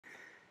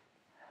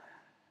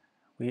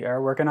We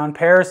are working on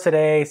pears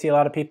today. See a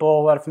lot of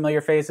people, a lot of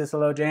familiar faces.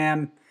 Hello,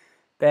 Jam,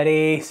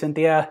 Betty,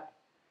 Cynthia.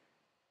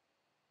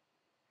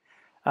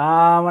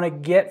 I want to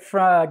get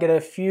a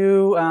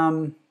few.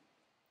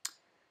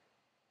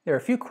 There are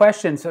a few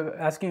questions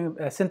asking.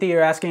 Cynthia,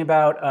 you're asking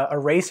about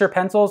eraser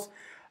pencils.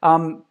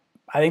 I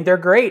think they're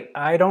great.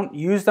 I don't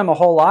use them a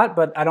whole lot,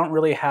 but I don't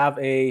really have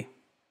a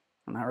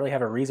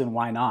reason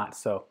why not.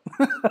 So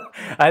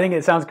I think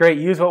it sounds great.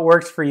 Use what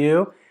works for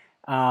you.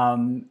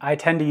 I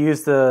tend to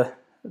use the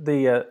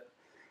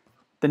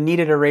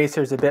kneaded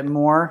erasers a bit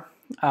more,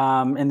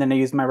 and then I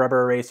use my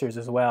rubber erasers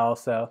as well.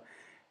 So,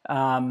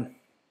 and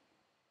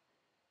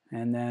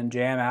then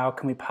Jam, how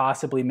can we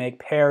possibly make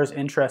pears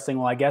interesting?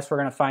 Well, I guess we're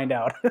going to find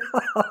out.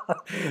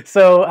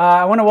 So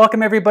I want to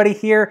welcome everybody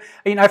here.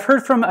 I've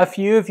heard from a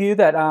few of you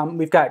that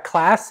we've got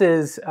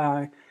classes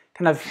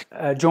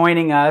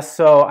joining us.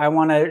 So I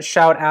want to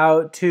shout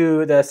out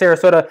to the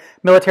Sarasota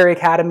Military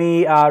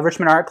Academy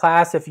Richmond Art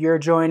class. If you're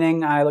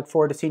joining, I look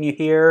forward to seeing you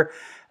here.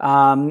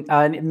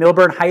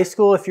 Milburn High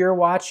School, if you're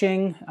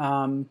watching,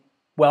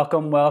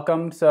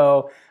 welcome.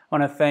 So I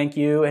want to thank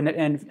you.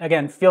 And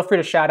again, feel free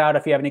to shout out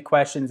if you have any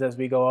questions as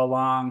we go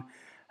along.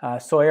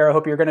 Sawyer, I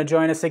hope you're going to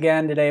join us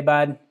again today,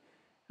 bud.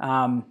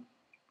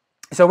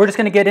 So we're just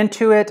going to get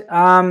into it.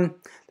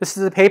 This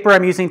is the paper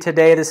I'm using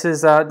today. This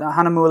is the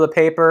Hahnemuhle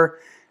paper.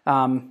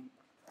 I'm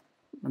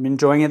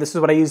enjoying it. This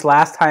is what I used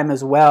last time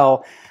as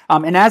well.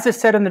 And as it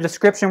said in the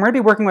description, we're going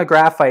to be working with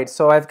graphite.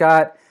 So I've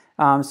got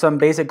some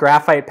basic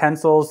graphite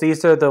pencils.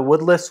 These are the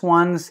woodless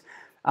ones.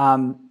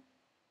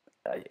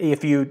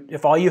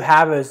 If all you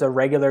have is a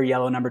regular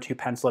yellow #2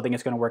 pencil, I think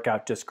it's going to work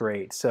out just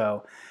great.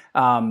 So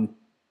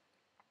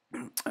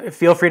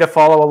feel free to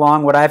follow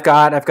along what I've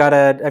got. I've got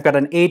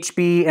an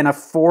HB and a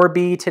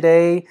 4B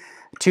today.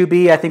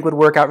 2B I think would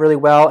work out really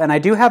well. And I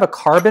do have a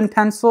carbon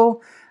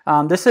pencil.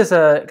 This is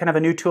a kind of a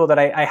new tool that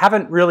I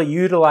haven't really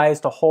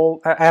utilized a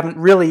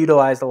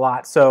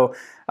lot. So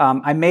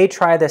I may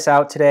try this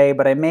out today,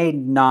 but I may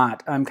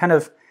not. I'm kind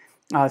of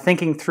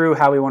thinking through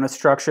how we want to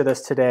structure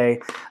this today.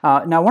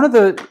 Now, one of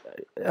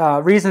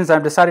the reasons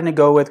I'm deciding to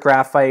go with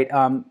graphite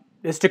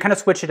is to kind of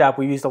switch it up.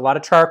 We used a lot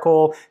of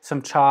charcoal,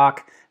 some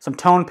chalk, some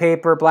tone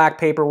paper, black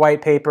paper,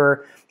 white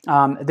paper.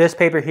 This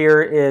paper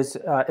here is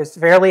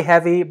fairly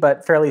heavy,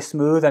 but fairly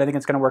smooth, and I think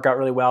it's going to work out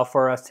really well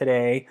for us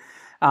today.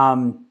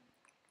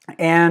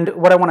 And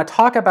what I want to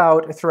talk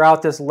about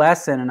throughout this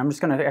lesson, and I'm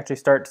just going to actually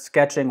start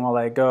sketching while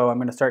I go. I'm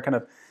going to start kind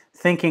of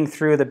thinking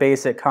through the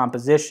basic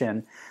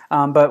composition.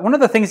 But one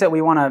of the things that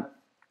we want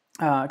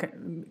to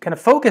kind of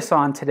focus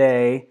on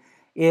today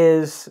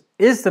is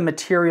the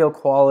material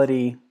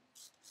quality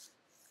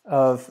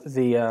of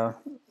the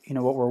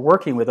what we're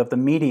working with, of the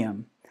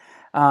medium.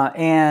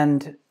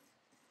 And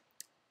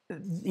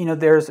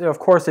there's of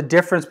course a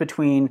difference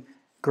between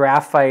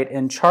graphite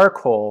and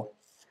charcoal.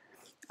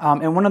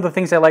 And one of the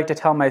things I like to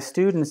tell my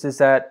students is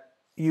that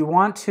you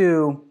want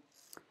to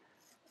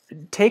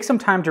take some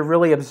time to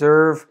really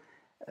observe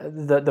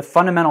the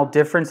fundamental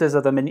differences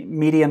of the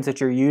mediums that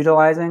you're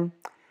utilizing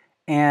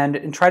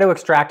and try to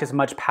extract as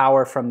much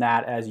power from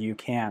that as you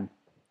can.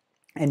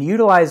 And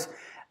utilize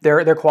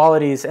their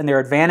qualities and their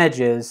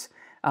advantages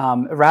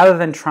rather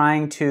than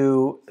trying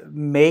to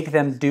make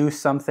them do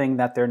something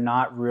that they're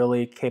not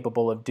really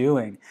capable of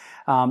doing.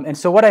 And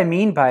so what I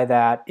mean by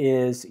that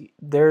is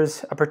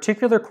there's a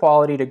particular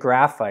quality to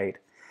graphite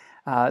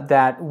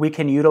that we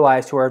can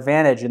utilize to our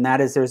advantage, and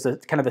that is there's a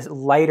kind of a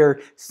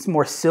lighter,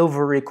 more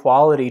silvery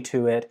quality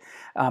to it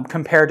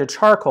compared to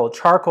charcoal.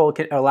 Charcoal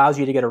allows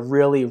you to get a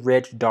really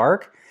rich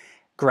dark.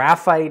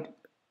 Graphite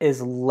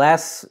is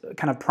less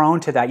kind of prone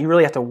to that. You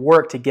really have to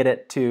work to get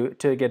it to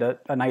get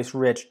a nice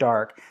rich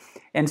dark.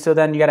 And so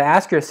then you got to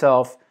ask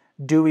yourself,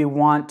 do we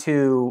want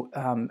to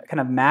kind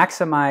of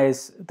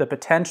maximize the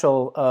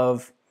potential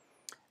of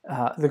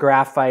the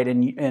graphite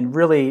and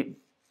really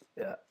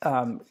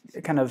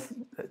kind of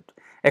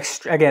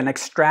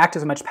extract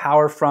as much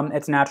power from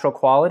its natural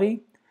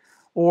quality,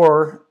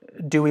 or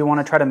do we want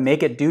to try to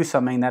make it do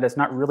something that it's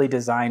not really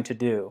designed to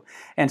do?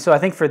 And so I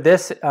think for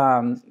this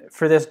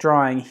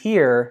drawing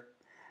here,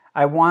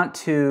 I want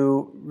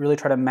to really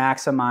try to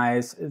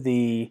maximize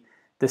the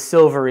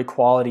silvery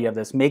quality of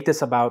this. Make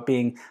this about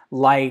being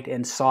light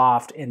and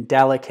soft and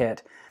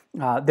delicate.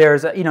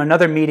 There's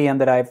another medium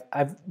that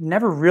I've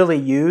never really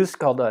used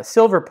called a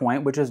silver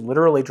point, which is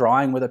literally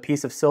drawing with a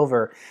piece of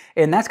silver,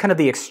 and that's kind of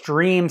the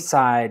extreme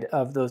side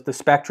of the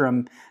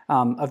spectrum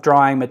of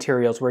drawing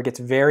materials, where it gets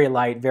very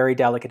light, very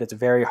delicate. It's a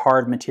very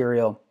hard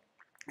material,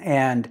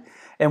 and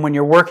when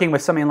you're working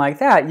with something like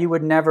that, you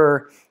would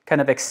never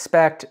kind of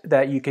expect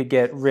that you could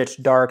get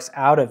rich darks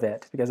out of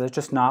it, because it's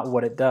just not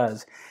what it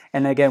does.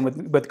 And again,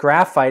 with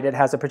graphite, it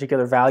has a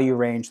particular value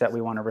range that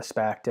we want to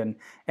respect and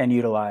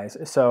utilize.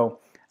 So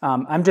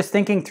I'm just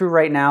thinking through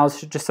right now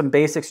just some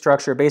basic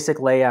structure, basic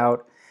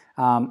layout.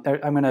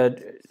 I want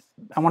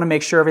to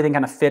make sure everything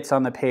kind of fits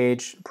on the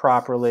page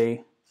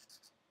properly.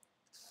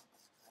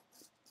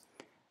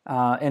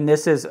 And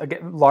this is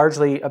again,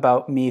 largely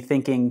about me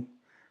thinking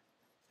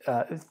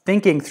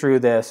through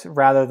this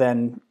rather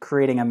than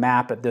creating a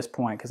map at this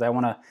point, because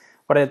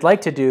what what I'd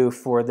like to do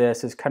for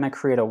this is kind of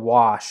create a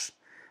wash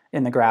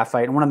in the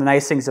graphite. And one of the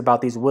nice things about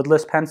these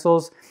woodless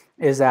pencils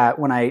is that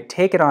when I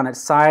take it on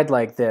its side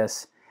like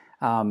this,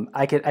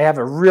 I have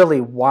a really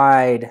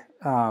wide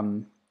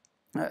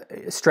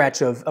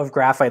stretch of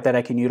graphite that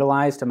I can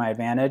utilize to my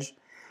advantage.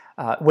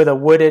 With a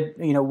wooded,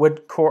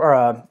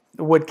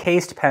 wood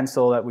cased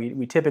pencil that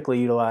we typically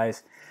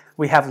utilize,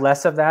 we have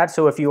less of that.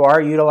 So if you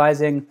are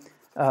utilizing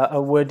a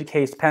wood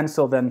cased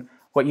pencil, then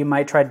what you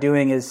might try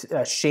doing is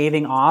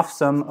shaving off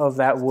some of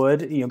that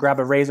wood. Grab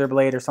a razor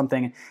blade or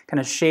something, kind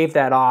of shave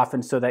that off,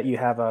 and so that you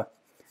have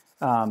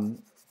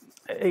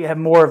you have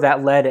more of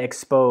that lead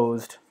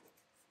exposed.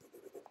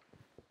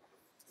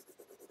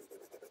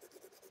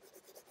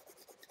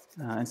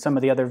 In some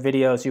of the other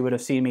videos, you would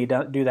have seen me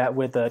do that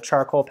with the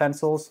charcoal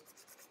pencils,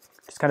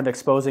 just kind of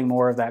exposing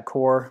more of that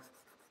core.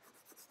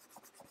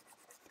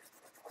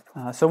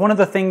 So one of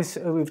the things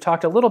we've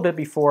talked a little bit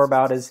before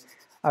about is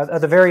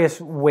the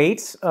various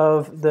weights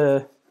of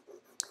the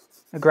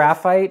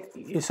graphite.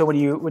 So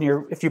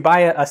if you buy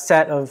a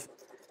set of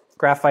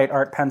graphite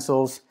art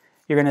pencils,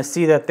 you're going to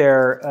see that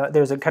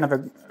there's a kind of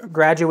a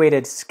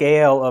graduated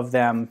scale of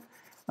them.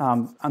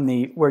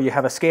 Where you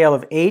have a scale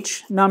of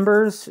H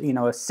numbers, a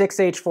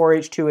 6H,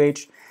 4H,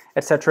 2H,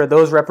 etc.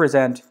 Those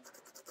represent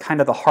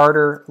kind of the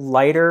harder,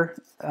 lighter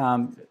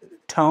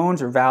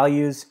tones or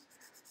values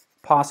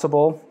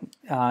possible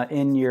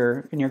in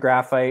your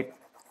graphite.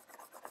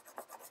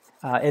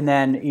 And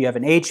then you have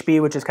an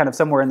HB, which is kind of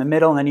somewhere in the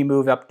middle, and then you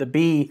move up the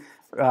B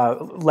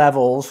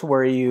levels,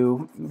 where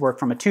you work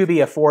from a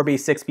 2B, a 4B,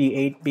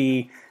 6B,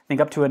 8B, I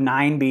think up to a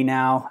 9B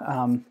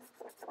now.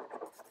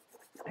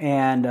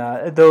 And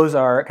those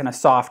are kind of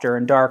softer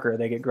and darker.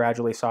 They get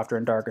gradually softer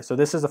and darker. So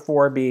this is a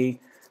 4B.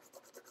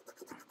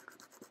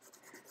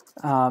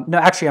 No,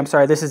 actually, I'm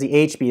sorry. This is the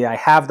HB. I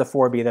have the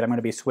 4B that I'm going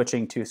to be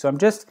switching to. So I'm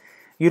just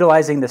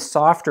utilizing the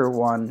softer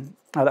one,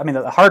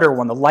 the harder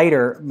one, the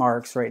lighter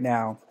marks right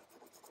now,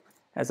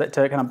 to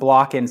kind of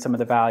block in some of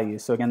the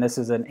values. So again, this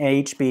is an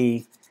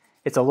HB.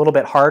 It's a little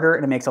bit harder,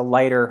 and it makes a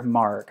lighter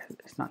mark.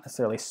 It's not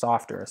necessarily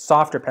softer. A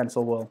softer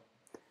pencil will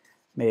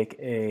make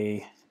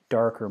a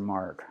darker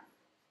mark.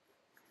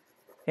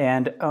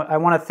 And I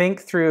want to think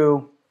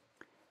through,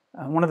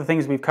 one of the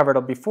things we've covered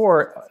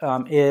before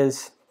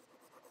is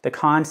the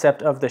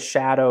concept of the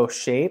shadow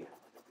shape.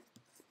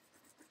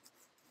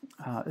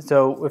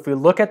 So if we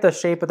look at the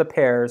shape of the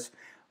pears,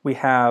 we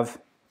have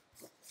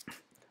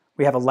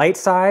a light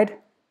side,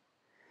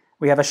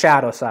 we have a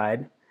shadow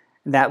side,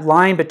 and that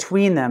line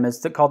between them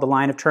is called the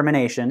line of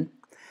termination.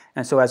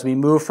 And so as we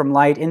move from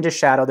light into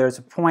shadow, there's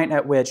a point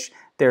at which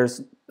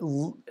there's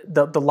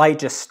the light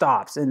just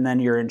stops, and then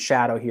you're in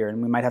shadow here,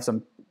 and we might have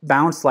some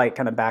bounce light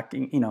kind of back,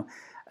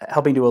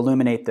 helping to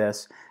illuminate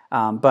this.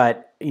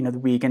 But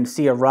we can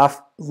see a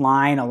rough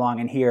line along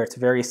in here. It's a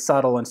very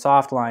subtle and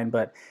soft line,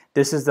 but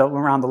this is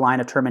around the line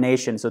of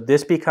termination. So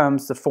this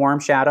becomes the form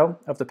shadow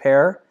of the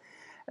pear.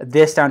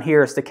 This down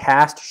here is the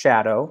cast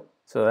shadow.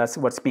 So that's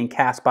what's being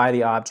cast by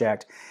the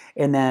object.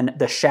 And then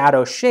the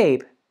shadow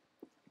shape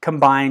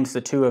combines the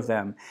two of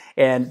them.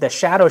 And the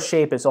shadow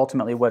shape is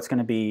ultimately what's going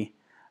to be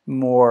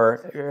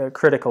more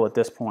critical at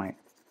this point.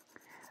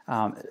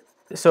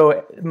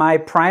 So my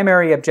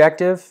primary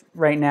objective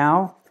right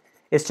now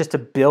is just to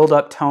build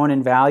up tone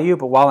and value,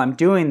 but while I'm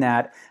doing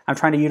that, I'm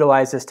trying to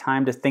utilize this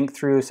time to think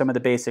through some of the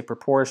basic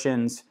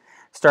proportions,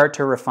 start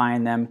to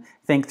refine them,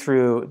 think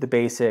through the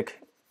basic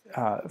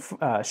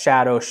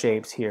shadow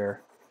shapes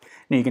here.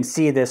 And you can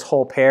see this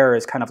whole pear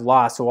is kind of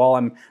lost, so all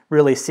I'm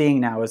really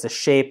seeing now is the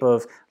shape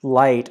of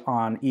light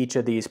on each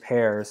of these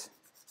pears.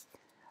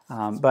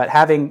 But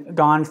having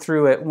gone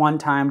through it one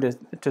time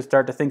to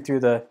start to think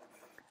through the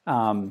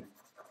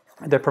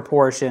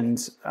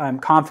proportions, I'm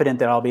confident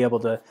that I'll be able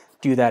to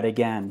do that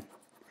again.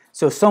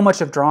 So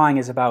much of drawing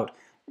is about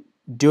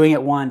doing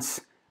it once,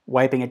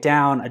 wiping it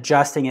down,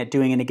 adjusting it,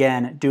 doing it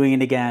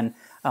again,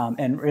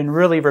 and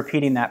really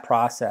repeating that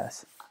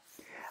process.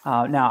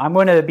 Now I'm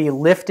going to be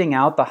lifting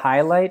out the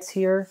highlights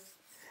here.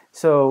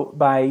 So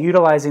by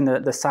utilizing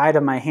the side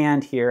of my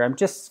hand here, I'm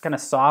just kind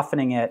of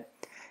softening it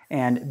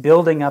and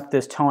building up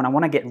this tone. I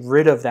want to get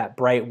rid of that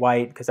bright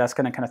white because that's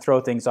going to kind of throw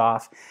things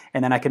off,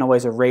 and then I can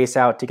always erase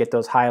out to get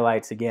those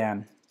highlights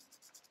again.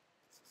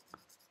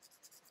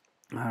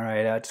 All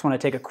right, I just want to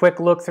take a quick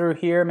look through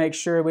here, make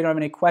sure we don't have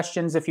any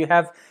questions. If you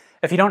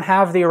don't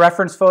have the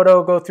reference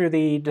photo, go through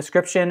the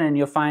description and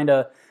you'll find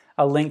a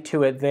link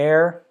to it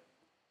there.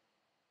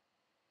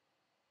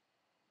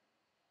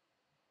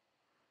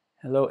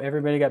 Hello,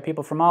 everybody. Got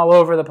people from all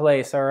over the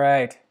place. All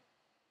right.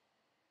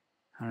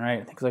 All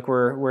right, looks like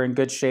we're in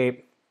good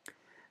shape.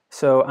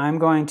 So I'm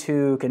going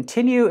to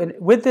continue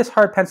with this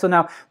hard pencil.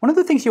 Now, one of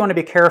the things you want to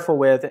be careful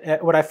with,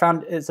 what I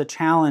found is a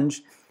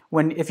challenge,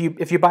 if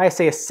you buy,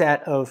 say, a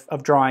set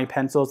of drawing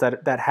pencils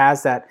that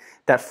has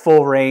that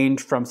full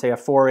range from, say, a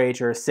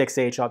 4H or a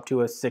 6H up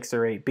to a 6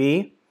 or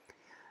 8B,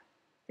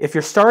 if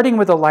you're starting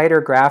with a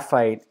lighter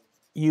graphite,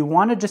 you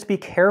want to just be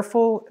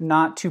careful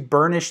not to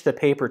burnish the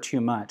paper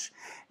too much.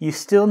 You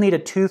still need a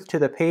tooth to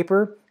the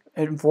paper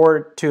in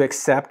order to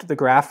accept the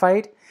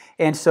graphite,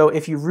 And so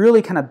if you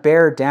really kind of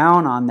bear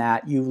down on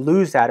that, you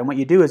lose that. And what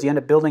you do is you end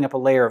up building up a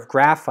layer of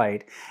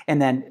graphite,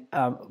 and then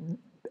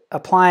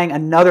applying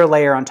another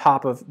layer on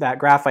top of that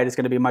graphite is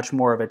going to be much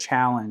more of a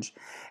challenge.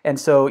 And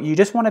so you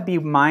just want to be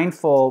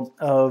mindful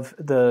of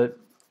the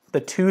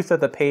tooth of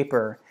the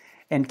paper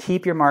and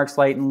keep your marks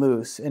light and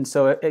loose. And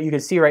so you can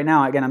see right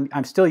now, again,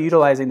 I'm still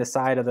utilizing the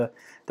side of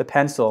the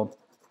pencil.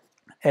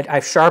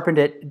 I've sharpened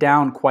it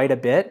down quite a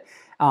bit.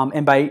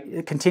 And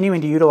by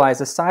continuing to utilize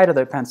the side of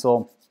the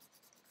pencil,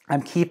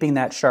 I'm keeping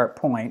that sharp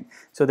point.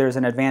 So there's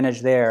an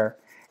advantage there.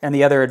 And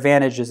the other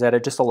advantage is that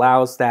it just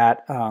allows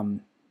that,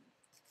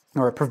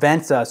 or it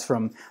prevents us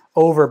from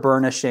over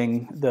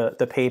burnishing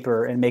the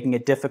paper and making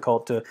it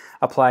difficult to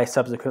apply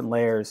subsequent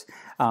layers.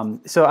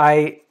 So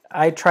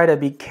I try to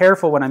be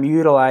careful when I'm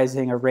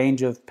utilizing a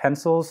range of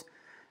pencils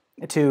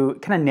to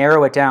kind of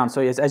narrow it down.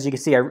 So as you can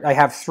see, I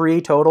have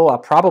 3 total. I'll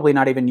probably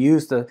not even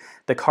use the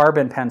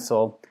carbon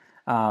pencil,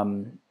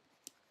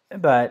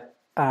 but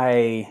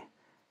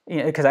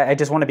because I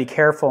just want to be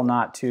careful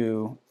not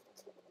to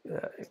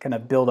kind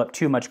of build up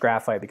too much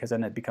graphite, because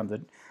then it becomes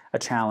a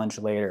challenge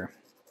later,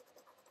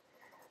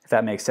 if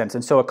that makes sense.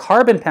 And so a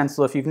carbon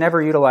pencil, if you've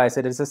never utilized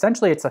it, is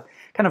essentially it's a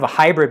kind of a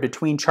hybrid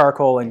between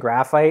charcoal and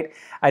graphite.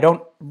 I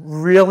don't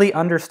really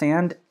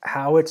understand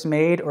how it's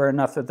made or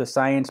enough of the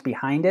science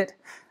behind it,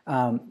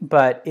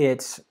 but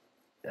it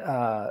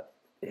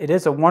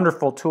is a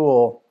wonderful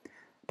tool.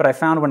 But I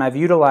found when I've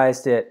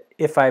utilized it,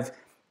 if I've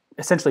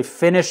essentially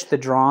finished the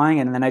drawing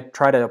and then I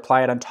try to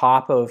apply it on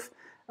top of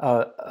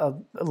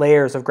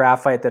layers of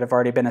graphite that have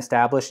already been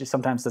established, it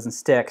sometimes doesn't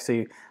stick.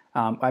 So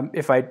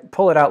if I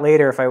pull it out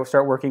later, if I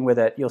start working with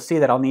it, you'll see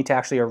that I'll need to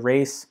actually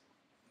erase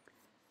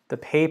the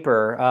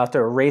paper, I'll have to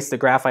erase the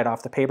graphite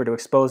off the paper to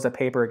expose the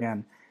paper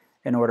again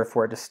in order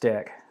for it to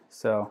stick.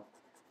 So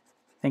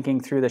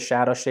thinking through the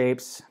shadow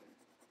shapes,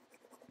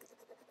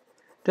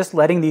 just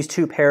letting these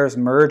 2 pairs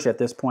merge at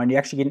this point.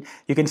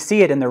 You can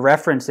see it in the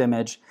reference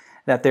image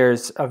that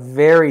there's a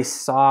very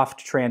soft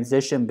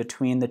transition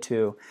between the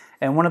 2.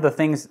 And one of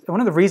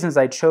the reasons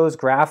I chose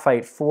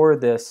graphite for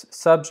this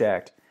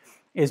subject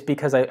is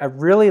because I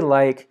really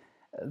like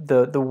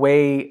the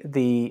way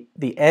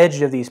the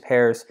edge of these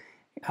pairs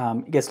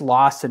gets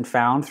lost and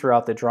found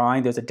throughout the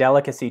drawing. There's a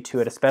delicacy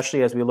to it,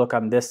 especially as we look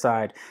on this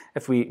side.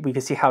 If we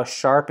can see how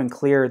sharp and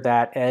clear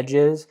that edge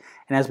is,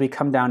 and as we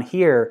come down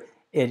here,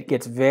 it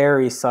gets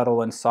very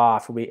subtle and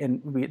soft.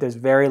 There's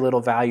very little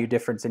value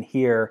difference in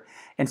here,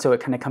 and so it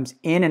kind of comes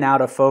in and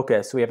out of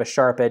focus. So we have a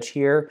sharp edge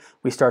here,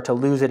 we start to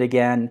lose it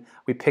again,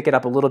 we pick it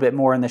up a little bit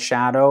more in the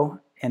shadow,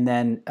 and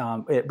then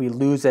we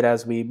lose it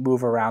as we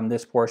move around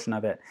this portion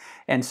of it.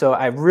 And so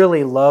I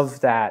really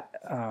love that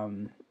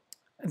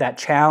that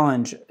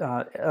challenge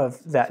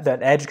of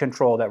that edge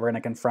control that we're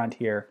going to confront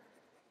here.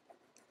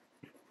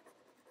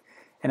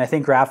 And I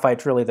think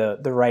graphite's really the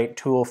right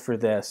tool for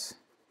this,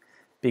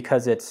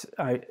 because it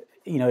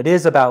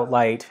is about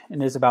light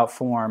and it is about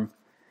form,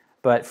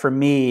 but for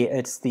me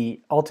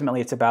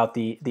ultimately it's about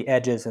the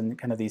edges and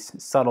kind of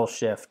these subtle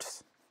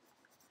shifts.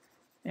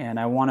 And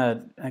I want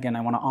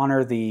to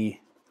honor the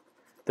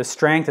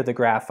strength of the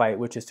graphite,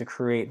 which is to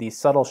create these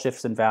subtle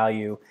shifts in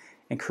value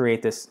and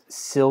create this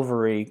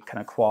silvery kind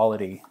of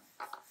quality.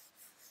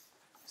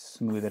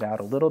 Smooth it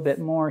out a little bit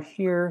more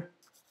here.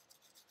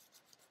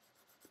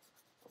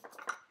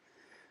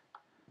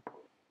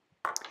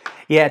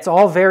 Yeah, it's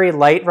all very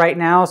light right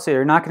now, so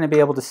you're not going to be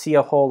able to see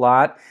a whole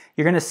lot.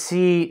 You're going to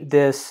see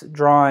this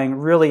drawing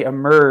really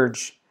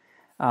emerge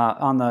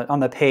on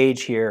the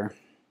page here.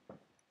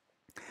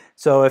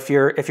 So if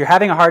you're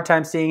having a hard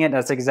time seeing it,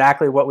 that's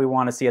exactly what we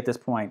want to see at this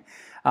point.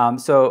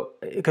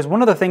 Because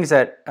one of the things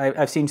that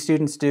I've seen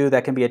students do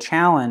that can be a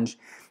challenge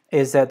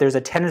is that there's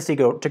a tendency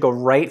to go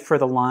right for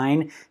the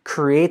line,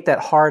 create that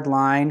hard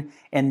line,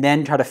 and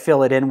then try to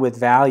fill it in with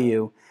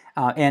value.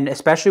 And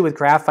especially with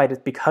graphite,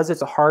 it's because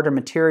it's a harder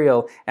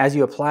material, as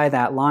you apply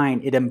that line,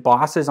 it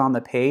embosses on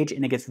the page,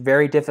 and it gets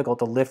very difficult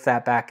to lift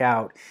that back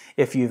out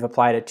if you've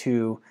applied it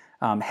too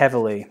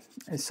heavily.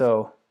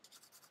 So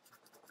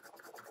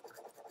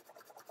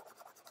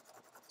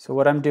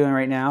what I'm doing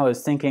right now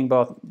is thinking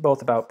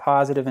both about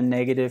positive and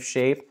negative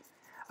shape.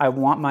 I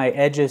want my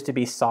edges to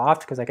be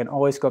soft because I can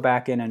always go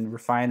back in and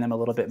refine them a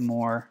little bit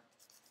more.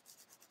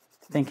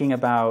 Thinking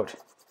about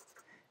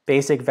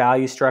basic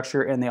value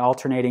structure and the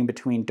alternating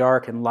between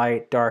dark and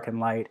light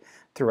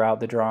throughout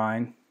the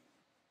drawing.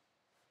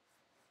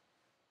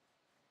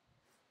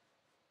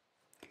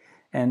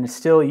 And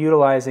still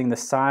utilizing the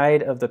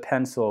side of the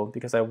pencil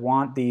because I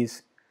want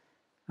these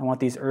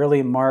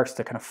early marks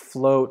to kind of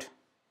float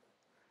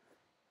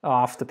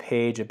off the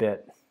page a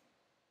bit.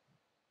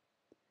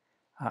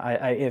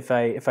 If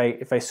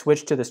I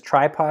switch to this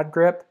tripod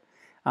grip,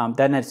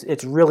 then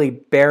it's really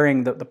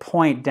bearing the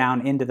point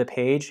down into the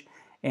page,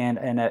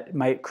 and it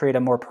might create a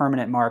more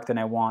permanent mark than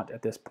I want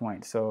at this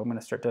point. So I'm going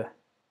to start to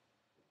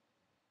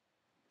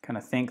kind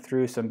of think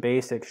through some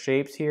basic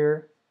shapes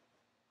here.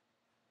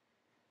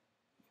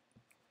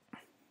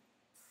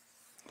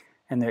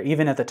 And there,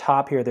 even at the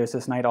top here, there's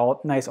this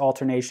nice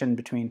alternation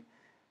between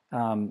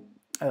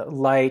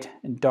light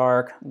and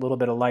dark, a little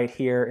bit of light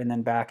here, and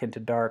then back into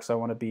dark. So I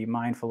want to be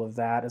mindful of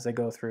that as I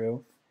go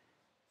through.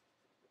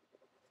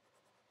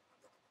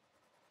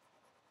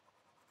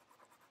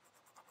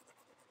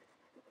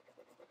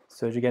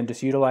 So again,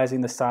 just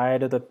utilizing the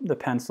side of the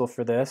pencil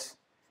for this.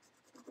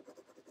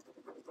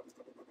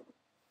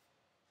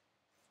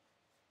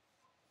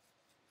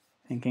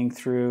 Thinking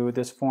through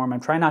this form. I'm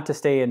trying not to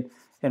stay in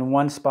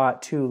one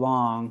spot too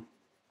long.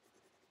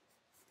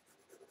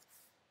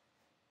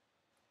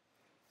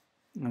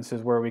 And this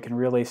is where we can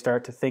really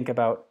start to think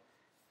about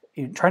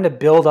trying to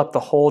build up the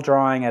whole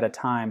drawing at a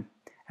time,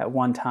 at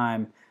one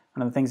time.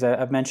 One of the things that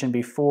I've mentioned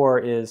before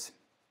is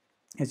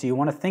you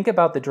want to think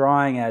about the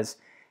drawing as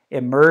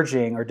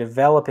emerging or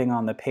developing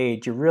on the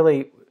page. You're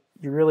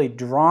really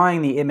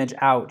drawing the image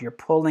out. You're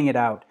pulling it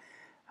out,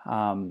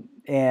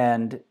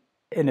 and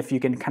if you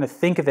can kind of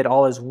think of it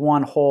all as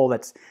one whole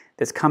that's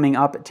coming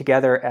up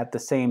together at the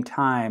same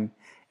time,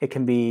 it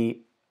can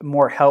be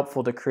more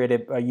helpful to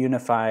create a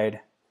unified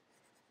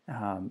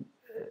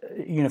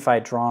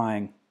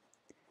drawing.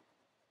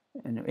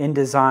 And in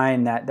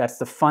design, that's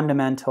the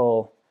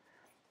fundamental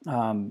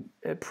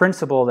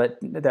principle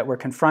that we're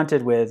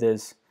confronted with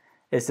is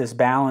this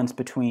balance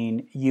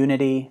between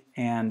unity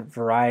and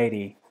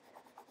variety.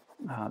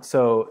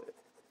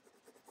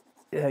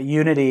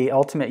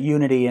 Ultimate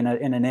unity in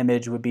an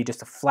image would be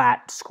just a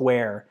flat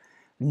square,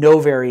 no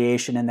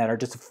variation in that, or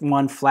just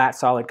one flat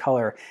solid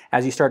color.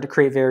 As you start to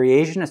create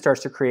variation, it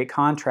starts to create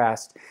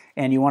contrast,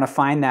 and you want to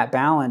find that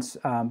balance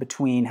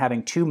between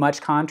having too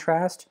much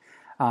contrast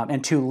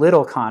and too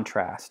little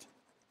contrast,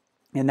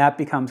 and that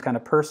becomes kind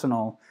of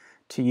personal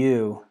to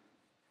you.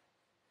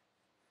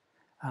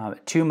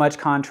 Too much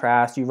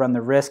contrast, you run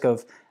the risk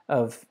of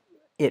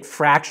it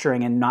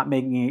fracturing and not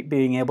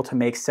being able to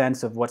make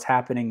sense of what's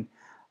happening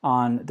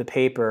on the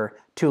paper.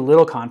 Too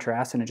little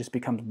contrast, and it just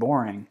becomes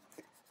boring.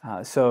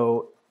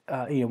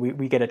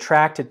 We get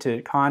attracted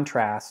to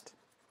contrast,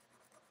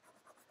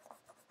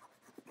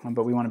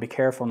 but we want to be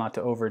careful not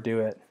to overdo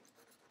it.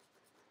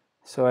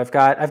 So I've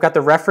got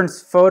the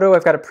reference photo,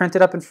 I've got it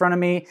printed up in front of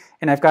me,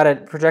 and I've got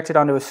it projected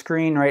onto a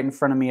screen right in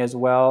front of me as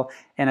well.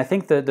 And I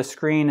think the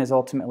screen is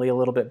ultimately a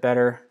little bit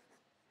better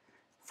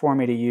for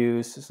me to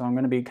use, so I'm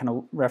going to be kind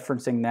of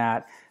referencing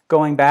that,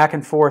 going back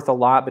and forth a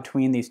lot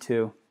between these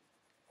two.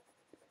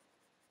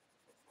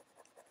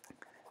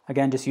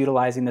 Again, just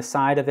utilizing the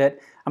side of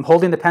it. I'm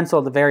holding the pencil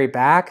at the very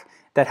back.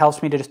 That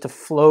helps me to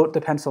float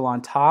the pencil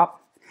on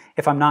top.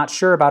 If I'm not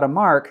sure about a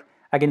mark,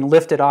 I can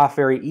lift it off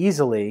very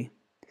easily,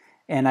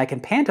 and I can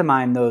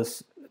pantomime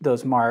those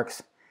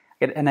marks,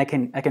 and I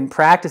can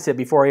practice it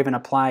before I even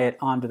apply it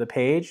onto the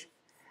page.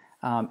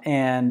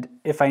 And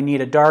if I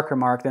need a darker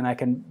mark, then I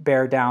can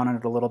bear down on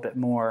it a little bit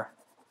more.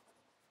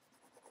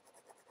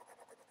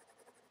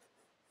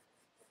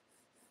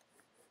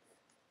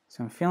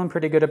 So I'm feeling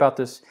pretty good about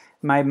this.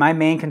 My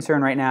main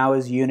concern right now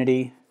is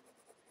unity.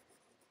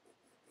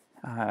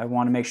 I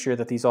want to make sure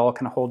that these all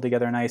kind of hold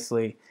together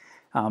nicely.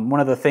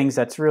 One of the things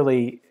that's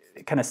really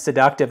kind of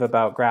seductive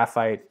about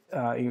graphite,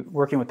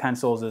 working with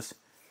pencils, is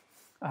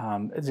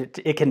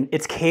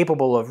it's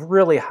capable of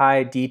really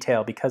high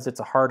detail because it's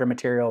a harder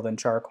material than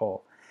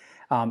charcoal,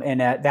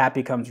 and that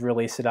becomes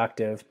really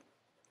seductive.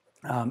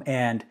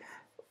 And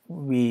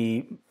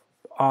we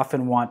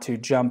often want to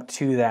jump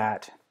to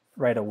that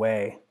right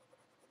away.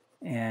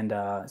 And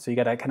so you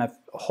got to kind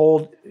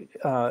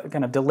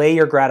of delay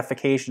your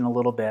gratification a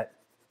little bit.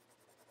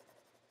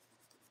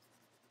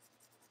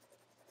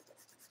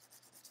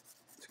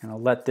 Just going to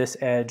let this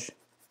edge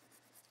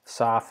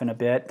soften a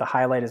bit. The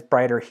highlight is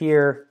brighter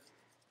here,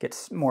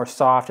 gets more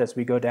soft as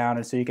we go down,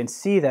 and so you can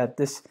see that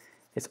it's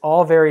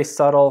all very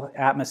subtle,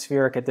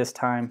 atmospheric at this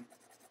time,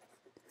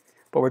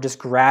 but we're just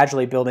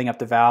gradually building up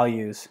the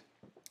values.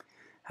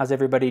 How's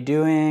everybody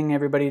doing?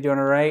 Everybody doing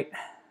all right?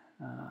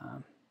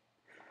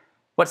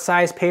 What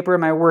size paper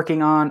am I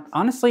working on?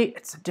 Honestly,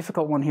 it's a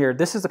difficult one here.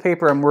 This is the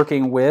paper I'm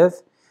working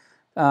with.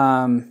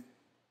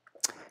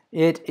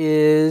 It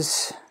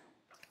is,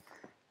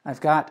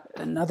 I've got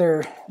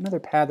another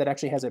pad that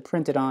actually has it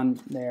printed on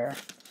there.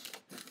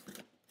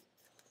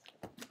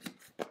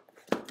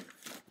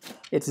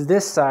 It's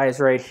this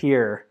size right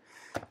here.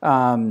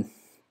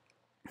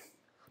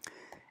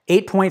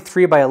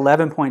 8.3 by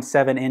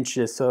 11.7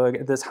 inches. So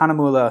this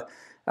Hahnemuhle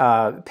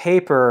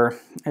paper,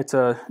 it's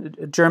a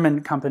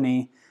German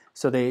company.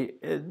 So they're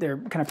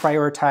kind of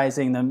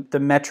prioritizing the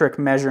metric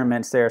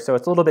measurements there. So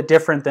it's a little bit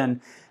different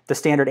than the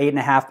standard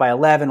 8.5 by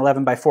 11,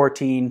 11 by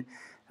 14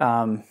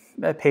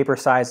 paper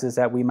sizes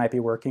that we might be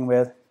working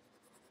with.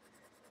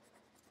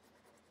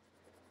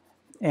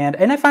 And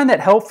I find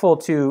that helpful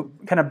to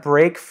kind of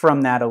break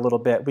from that a little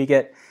bit.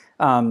 We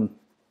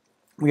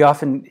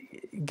often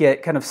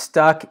get kind of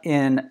stuck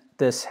in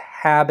this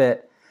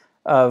habit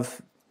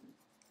of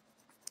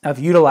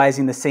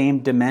utilizing the same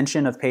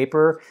dimension of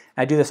paper.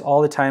 I do this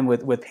all the time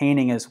with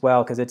painting as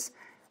well, because it's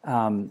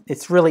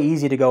really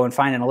easy to go and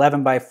find an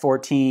 11 by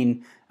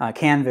 14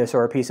 canvas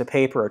or a piece of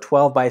paper, or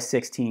 12 by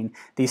 16,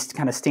 these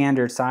kind of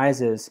standard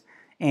sizes.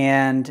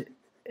 And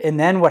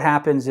then what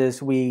happens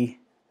is we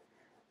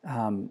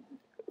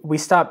we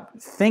stop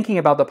thinking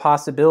about the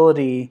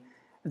possibility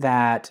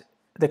that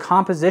the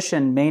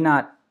composition may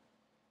not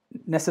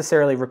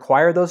necessarily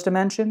require those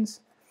dimensions.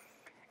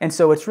 And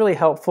so it's really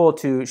helpful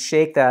to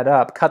shake that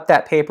up, cut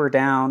that paper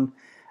down,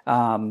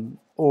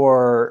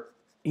 or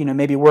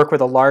maybe work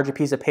with a larger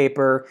piece of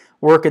paper,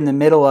 work in the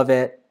middle of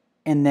it,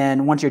 and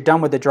then once you're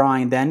done with the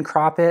drawing, then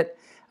crop it,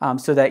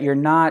 so that you're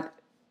not,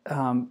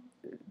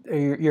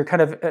 you're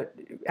kind of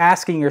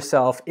asking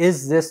yourself,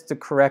 is this the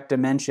correct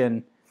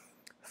dimension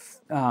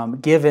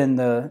given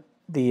the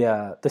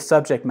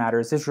subject matter?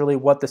 Is this really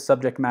what the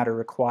subject matter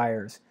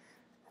requires?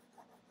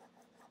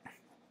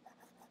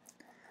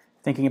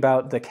 Thinking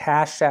about the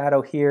cast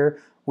shadow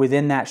here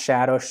within that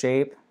shadow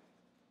shape.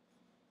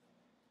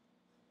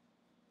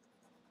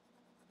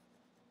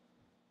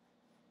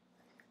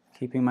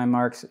 Keeping my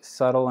marks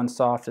subtle and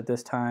soft at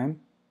this time.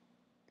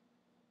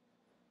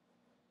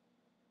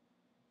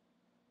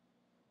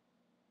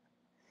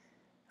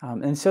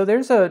 And so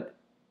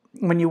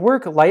when you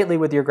work lightly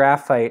with your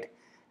graphite,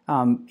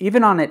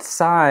 even on its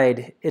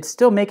side, it's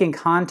still making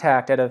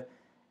contact at a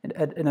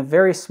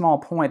very small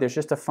point. There's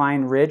just a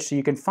fine ridge, so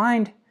you can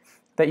find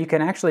that you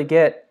can actually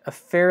get a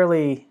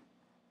fairly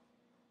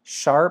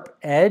sharp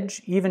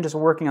edge, even just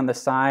working on the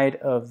side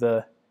of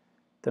the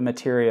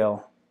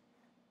material.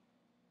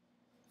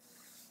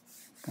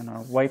 I'm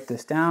going to wipe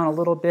this down a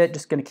little bit,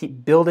 just going to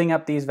keep building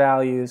up these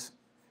values.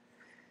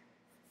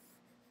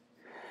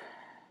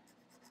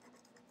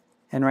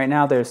 And right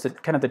now there's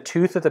kind of the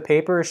tooth of the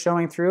paper is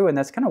showing through, and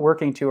that's kind of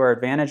working to our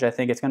advantage. I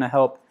think it's going to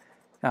help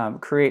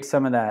create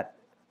some of that,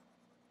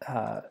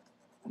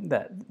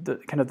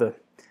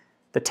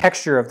 the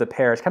texture of the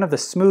pear. It's kind of the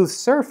smooth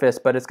surface,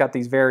 but it's got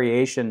these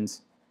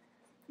variations,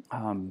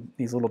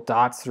 these little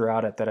dots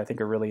throughout it that I think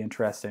are really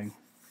interesting.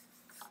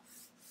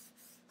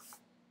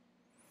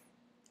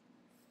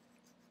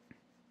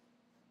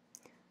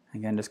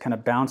 Again, just kind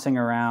of bouncing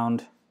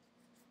around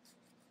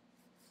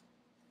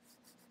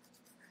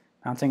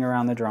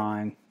the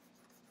drawing.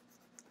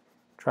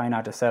 Try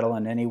not to settle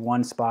in any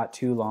one spot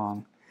too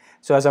long.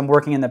 So as I'm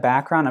working in the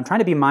background, I'm trying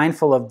to be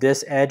mindful of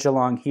this edge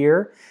along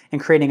here and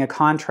creating a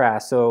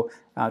contrast. So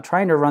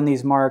trying to run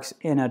these marks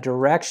in a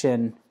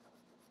direction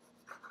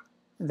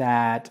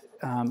that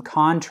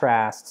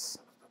contrasts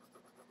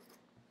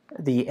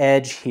the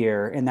edge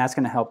here, and that's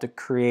going to help to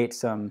create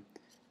some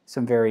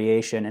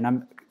variation. And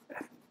I'm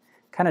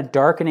kind of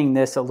darkening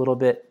this a little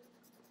bit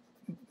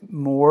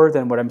more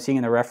than what I'm seeing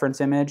in the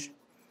reference image.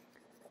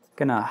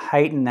 Going to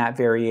heighten that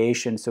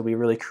variation so we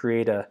really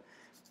create a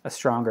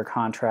stronger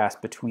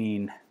contrast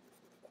between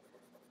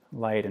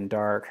light and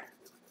dark.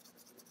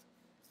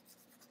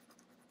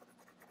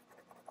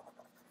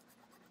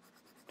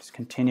 Just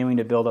continuing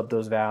to build up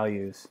those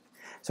values.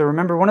 So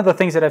remember, one of the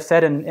things that I've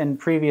said in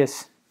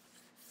previous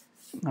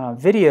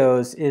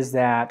videos is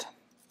that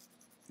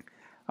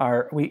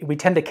we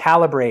tend to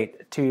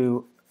calibrate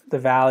to the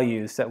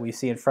values that we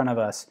see in front of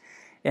us.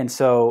 And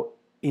so,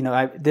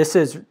 this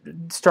is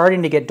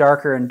starting to get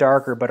darker and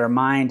darker, but our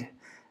mind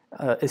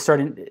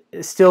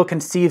still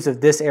conceives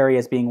of this area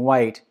as being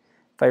white.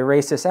 If I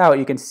erase this out,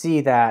 you can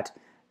see that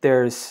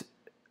there's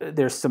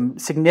some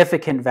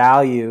significant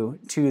value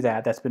to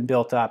that's been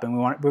built up,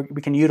 and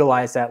we can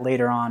utilize that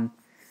later on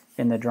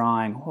in the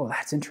drawing. Oh,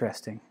 that's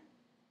interesting.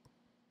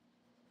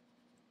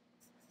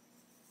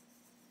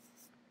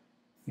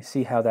 You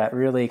see how that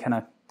really kind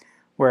of,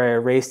 where I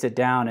erased it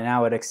down and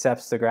now it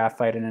accepts the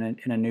graphite in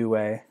a new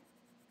way.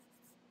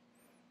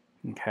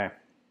 Okay,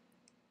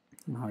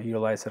 I'll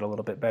utilize it a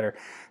little bit better.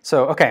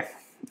 So, okay,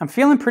 I'm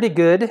feeling pretty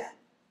good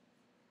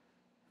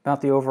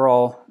about the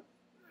overall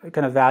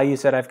kind of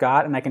values that I've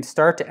got, and I can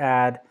start to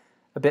add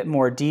a bit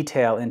more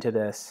detail into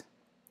this.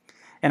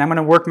 And I'm going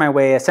to work my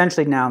way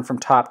essentially down from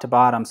top to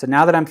bottom. So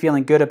now that I'm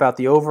feeling good about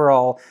the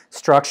overall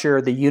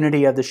structure, the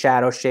unity of the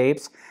shadow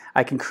shapes,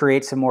 I can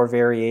create some more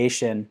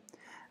variation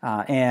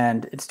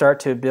and start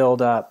to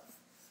build up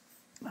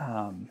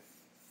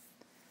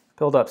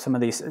some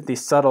of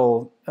these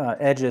subtle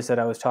edges that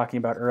I was talking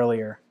about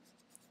earlier.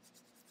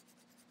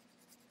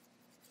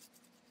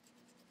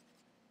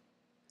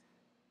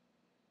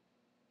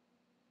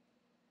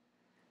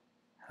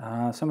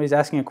 Somebody's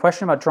asking a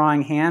question about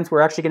drawing hands.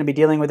 We're actually going to be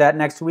dealing with that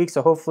next week,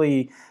 so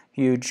hopefully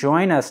you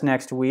join us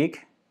next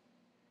week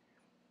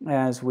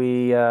as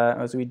we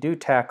do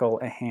tackle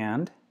a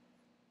hand.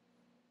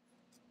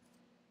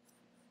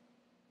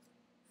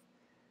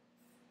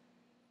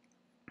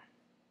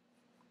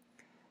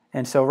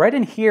 And so right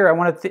in here, I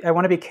want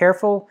to be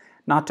careful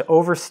not to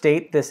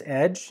overstate this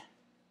edge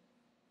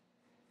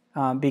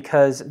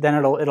because then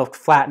it'll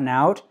flatten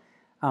out.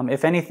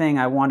 If anything,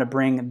 I want to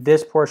bring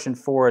this portion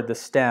forward, the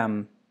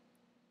stem,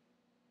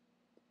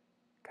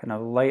 kind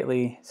of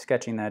lightly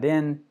sketching that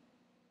in.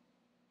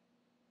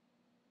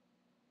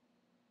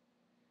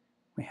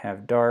 We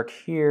have dark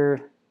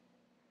here,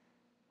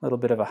 a little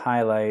bit of a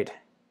highlight.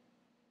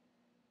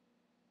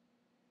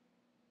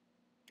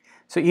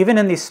 So even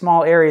in these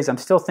small areas, I'm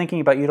still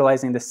thinking about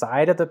utilizing the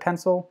side of the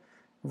pencil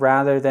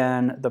rather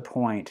than the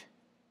point.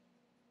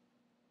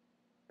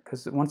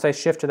 Because once I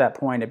shift to that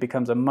point, it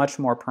becomes a much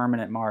more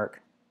permanent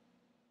mark.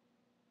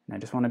 And I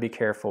just want to be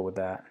careful with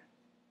that.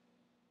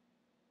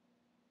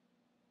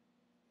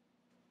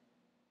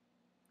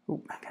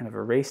 Ooh, I kind of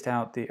erased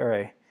out the, or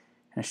I kind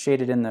of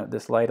shaded in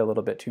this light a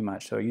little bit too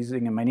much. So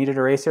using my kneaded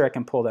eraser, I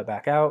can pull that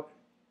back out.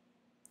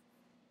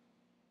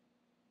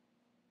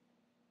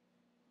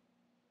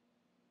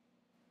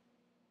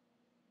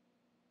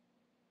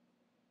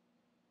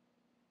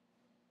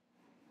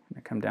 I'm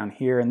going to come down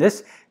here, and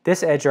this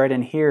edge right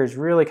in here is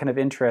really kind of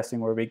interesting,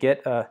 where we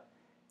get a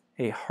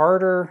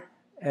harder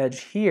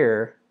edge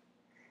here,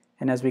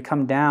 and as we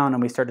come down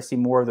and we start to see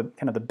more of the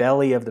kind of the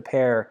belly of the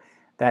pear,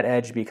 that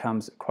edge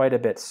becomes quite a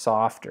bit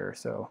softer.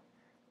 So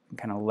you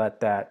can kind of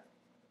let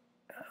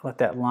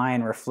that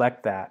line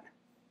reflect that.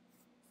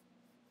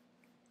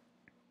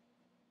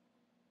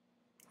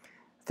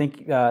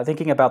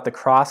 Thinking about the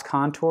cross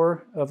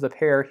contour of the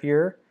pear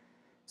here.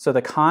 So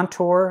the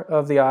contour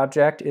of the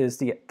object is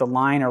the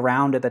line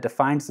around it that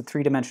defines the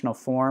three-dimensional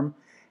form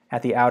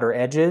at the outer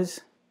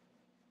edges.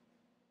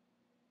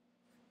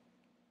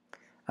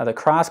 The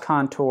cross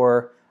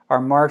contour are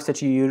marks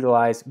that you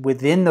utilize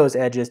within those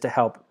edges to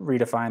help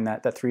redefine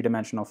that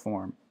three-dimensional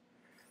form.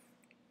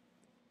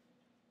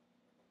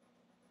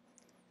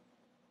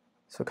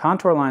 So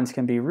contour lines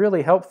can be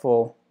really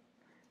helpful.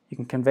 You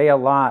can convey a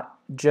lot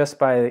just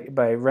by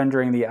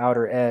rendering the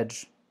outer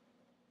edge.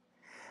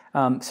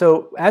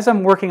 So as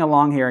I'm working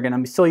along here, again,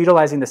 I'm still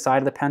utilizing the side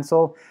of the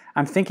pencil.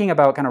 I'm thinking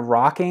about kind of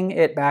rocking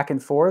it back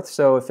and forth.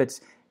 So if it's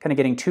kind of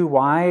getting too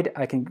wide,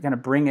 I can kind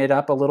of bring it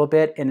up a little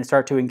bit and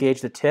start to engage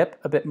the tip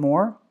a bit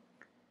more.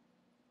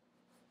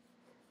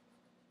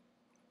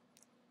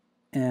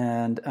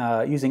 And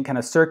using kind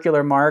of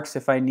circular marks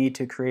if I need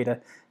to create a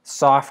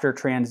softer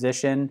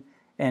transition,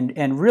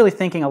 and really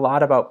thinking a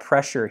lot about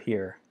pressure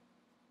here.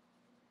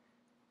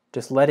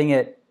 Just letting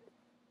it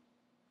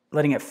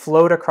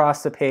float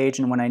across the page,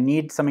 and when I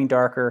need something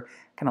darker,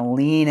 kind of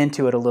lean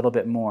into it a little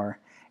bit more.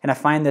 And I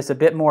find this a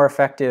bit more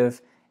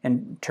effective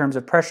in terms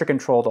of pressure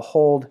control to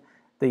hold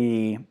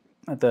the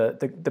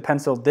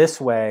pencil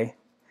this way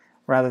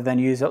rather than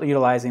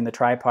utilizing the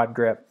tripod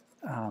grip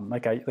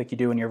like you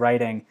do when you're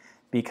writing,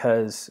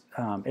 because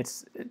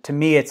to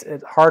me it's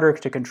harder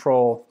to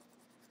control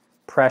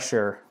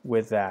pressure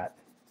with that,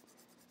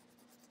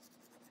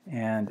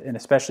 and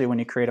especially when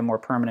you create a more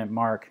permanent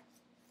mark.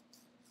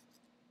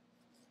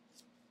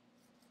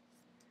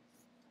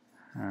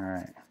 All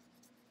right.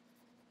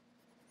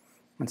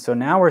 And so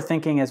now we're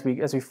thinking, as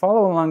we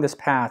follow along this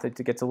path, it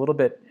gets a little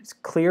bit, it's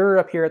clearer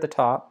up here at the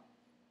top,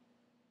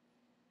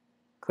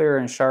 clearer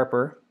and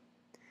sharper,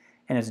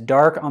 and it's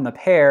dark on the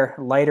pear,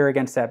 lighter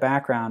against that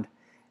background.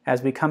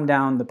 As we come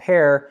down the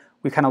pear,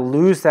 we kind of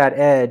lose that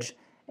edge,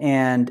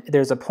 and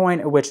there's a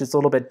point at which it's a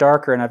little bit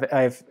darker, and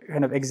I've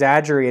kind of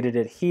exaggerated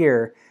it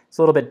here. It's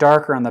a little bit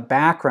darker on the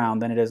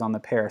background than it is on the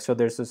pear. So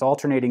there's this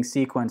alternating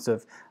sequence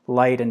of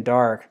light and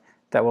dark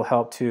that will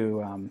help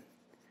to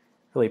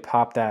really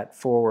pop that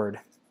forward.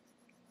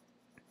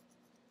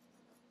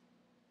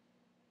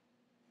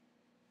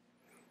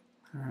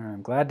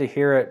 I'm glad to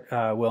hear it,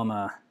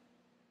 Wilma.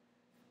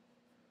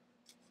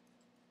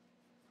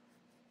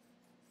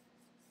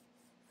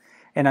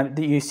 And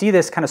you see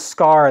this kind of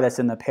scar that's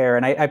in the pear,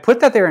 and I put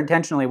that there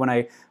intentionally when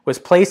I was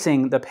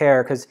placing the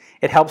pear, because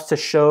it helps to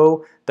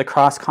show the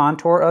cross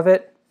contour of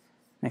it.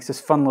 Makes this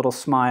fun little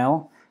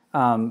smile.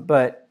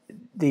 But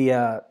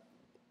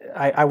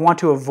I want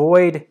to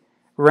avoid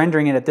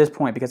rendering it at this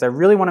point, because I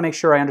really want to make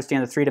sure I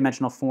understand the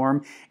three-dimensional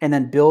form and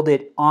then build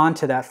it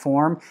onto that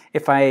form.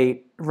 If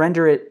I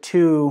render it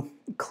too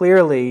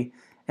clearly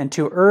and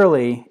too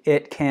early,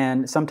 it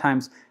can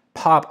sometimes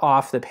pop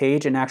off the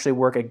page and actually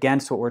work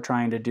against what we're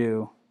trying to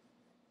do.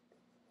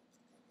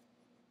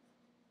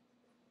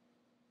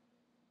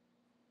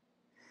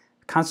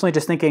 Constantly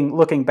just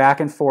looking back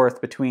and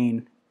forth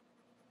between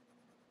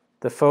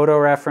the photo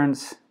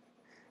reference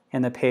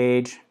and the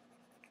page.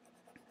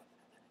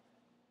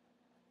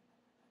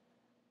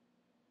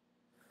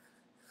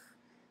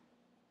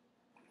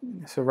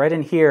 So right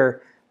in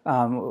here,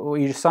 what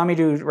you just saw me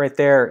do right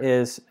there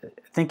is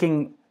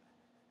thinking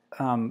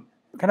kind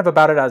of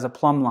about it as a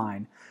plumb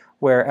line,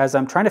 where as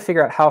I'm trying to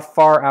figure out how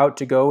far out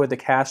to go with the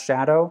cast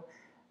shadow,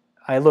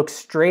 I look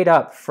straight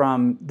up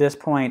from this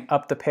point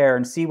up the pear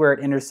and see where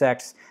it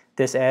intersects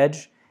this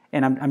edge,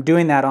 and I'm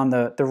doing that on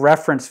the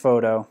reference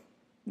photo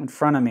in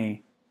front of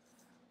me.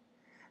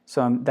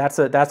 So that's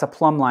a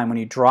plumb line, when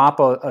you drop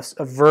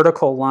a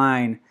vertical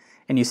line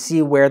and you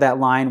see where that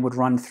line would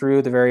run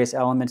through the various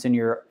elements in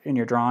your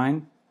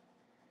drawing,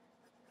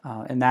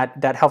 and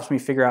that helps me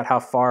figure out how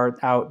far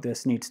out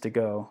this needs to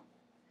go.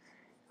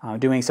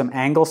 Doing some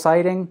angle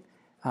sighting,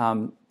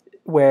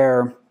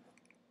 where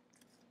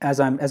as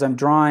I'm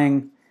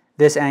drawing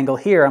this angle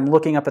here, I'm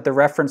looking up at the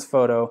reference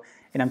photo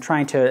and I'm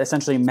trying to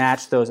essentially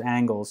match those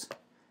angles.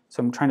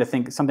 So I'm trying to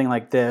think something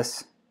like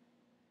this,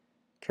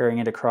 carrying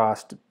it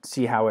across to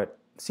see how it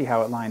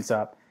lines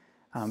up.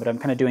 But I'm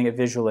kind of doing it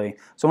visually.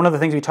 So one of the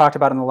things we talked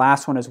about in the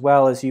last one as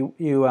well is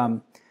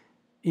you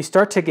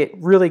start to get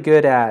really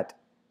good at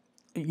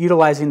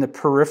utilizing the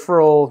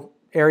peripheral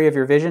area of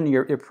your vision,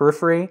 your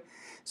periphery.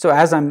 So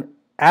as I'm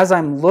as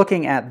I'm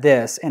looking at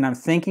this and I'm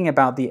thinking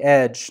about the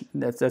edge,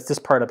 that's this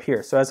part up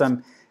here. So as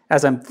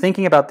I'm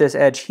thinking about this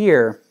edge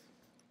here,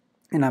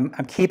 and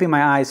I'm keeping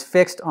my eyes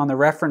fixed on the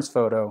reference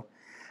photo,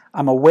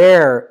 I'm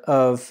aware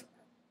of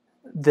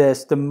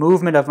the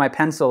movement of my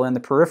pencil in the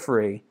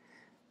periphery,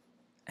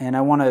 and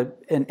I want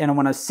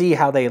to see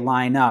how they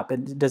line up.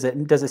 And does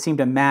it seem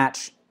to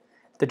match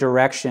the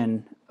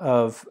direction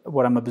of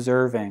what I'm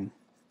observing?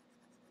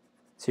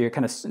 So you're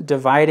kind of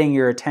dividing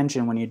your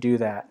attention when you do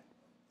that.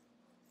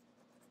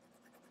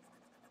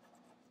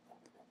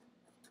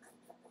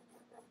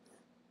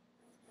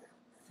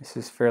 This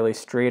is fairly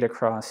straight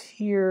across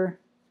here.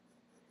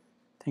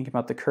 Think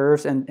about the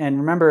curves. And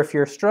remember, if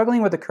you're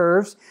struggling with the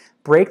curves,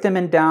 break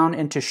them down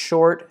into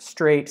short,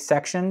 straight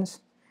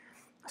sections.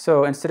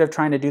 So instead of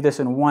trying to do this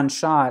in one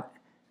shot,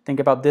 think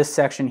about this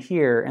section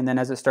here, and then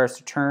as it starts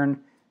to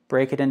turn,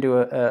 break it into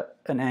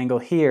an angle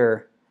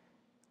here.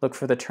 Look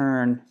for the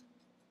turn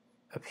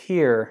up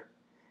here,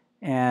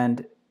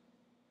 and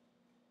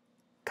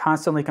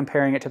constantly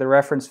comparing it to the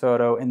reference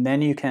photo, and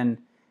then you can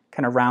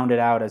kind of round it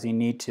out as you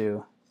need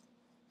to.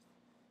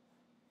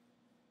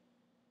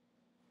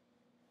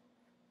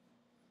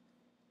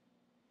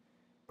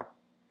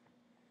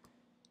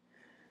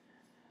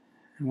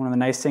 And one of the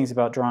nice things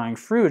about drawing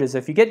fruit is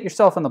if you get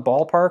yourself in the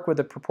ballpark with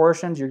the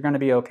proportions, you're going to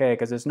be okay,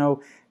 because there's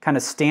no kind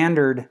of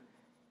standard,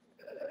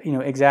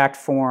 exact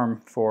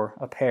form for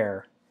a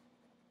pear.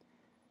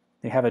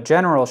 They have a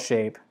general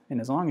shape,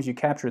 and as long as you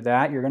capture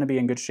that, you're going to be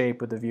in good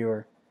shape with the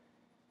viewer.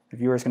 The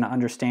viewer is going to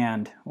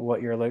understand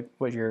what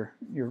you're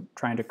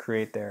trying to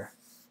create there.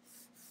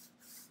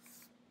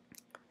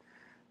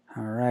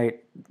 All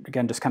right,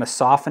 again, just kind of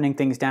softening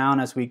things down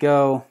as we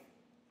go.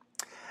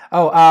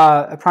 Oh,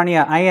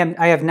 Prania,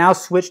 I have now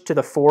switched to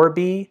the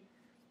 4B,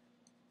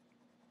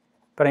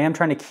 but I am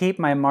trying to keep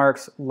my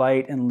marks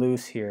light and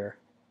loose here,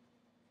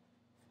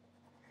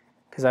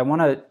 because I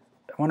want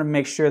to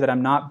make sure that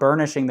I'm not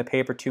burnishing the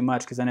paper too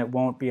much, because then it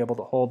won't be able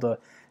to hold the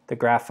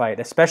graphite,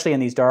 especially in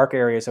these dark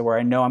areas where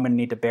I know I'm going to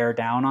need to bear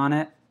down on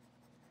it.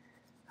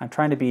 I'm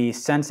trying to be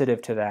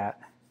sensitive to that.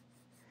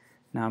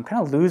 Now I'm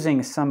kind of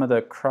losing some of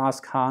the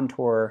cross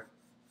contour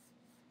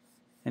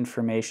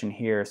information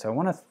here, so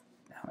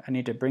I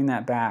need to bring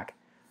that back.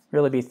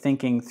 Really be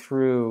thinking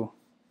through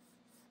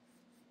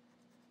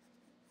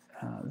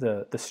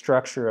the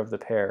structure of the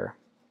pear.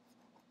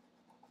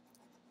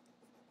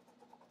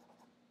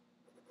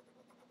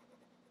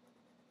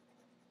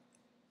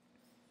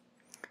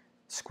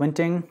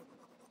 Squinting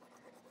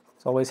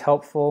is always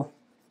helpful.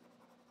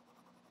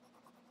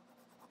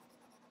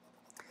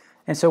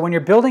 And so when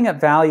you're building up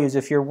values,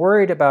 if you're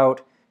worried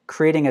about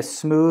creating a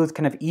smooth,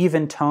 kind of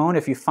even tone,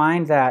 if you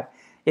find that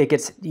you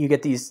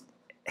get these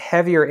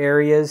heavier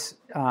areas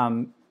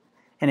and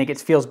it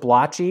feels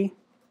blotchy,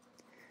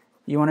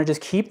 you want to just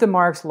keep the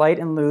marks light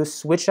and loose,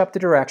 switch up the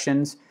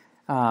directions.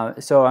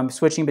 So I'm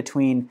switching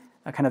between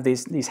kind of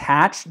these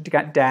hatched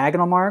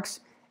diagonal marks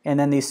and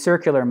then these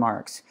circular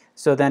marks.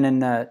 So then in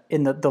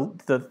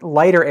the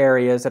lighter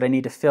areas that I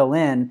need to fill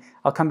in,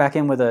 I'll come back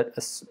in with a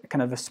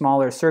kind of a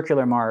smaller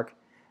circular mark,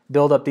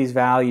 build up these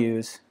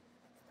values,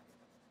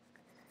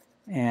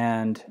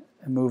 and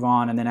move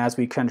on. And then as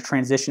we kind of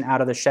transition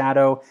out of the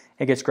shadow,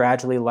 it gets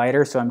gradually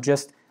lighter. So I'm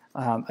just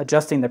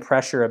adjusting the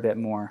pressure a bit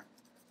more.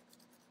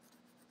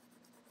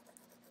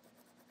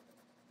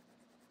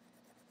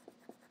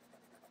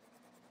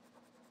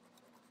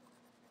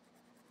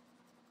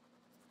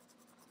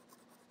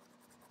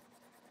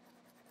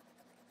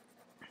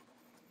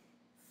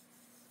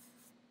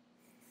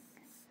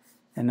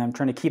 And I'm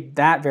trying to keep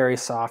that very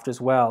soft as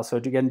well. So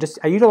again,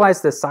 I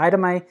utilize the side of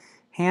my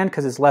hand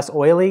because it's less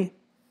oily.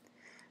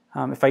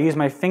 If I use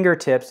my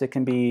fingertips, it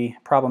can be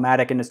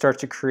problematic, and it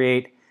starts to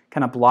create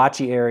kind of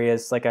blotchy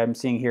areas like I'm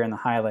seeing here in the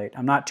highlight.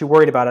 I'm not too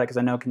worried about it because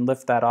I know I can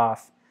lift that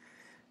off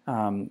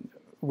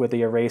with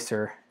the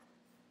eraser.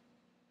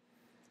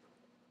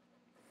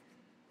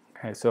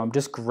 Okay, so I'm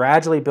just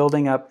gradually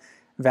building up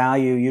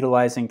value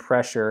utilizing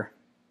pressure.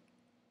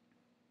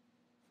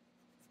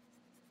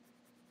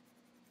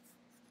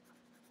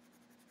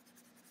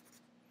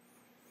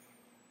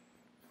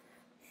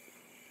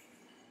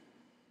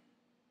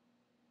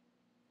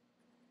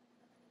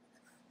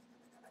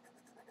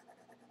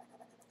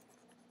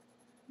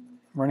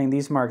 Running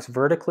these marks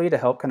vertically to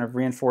help kind of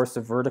reinforce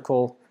the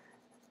vertical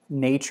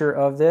nature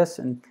of this,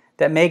 and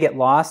that may get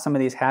lost, some of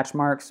these hatch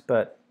marks,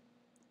 but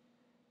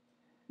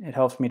it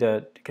helps me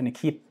to kind of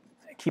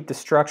keep the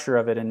structure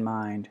of it in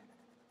mind.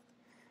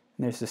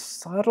 And there's this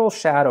subtle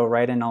shadow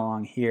right in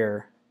along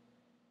here.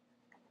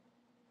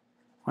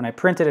 When I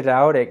printed it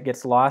out, it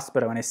gets lost,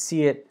 but when I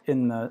see it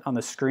on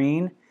the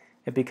screen,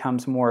 it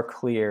becomes more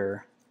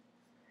clear.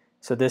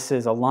 So this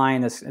is a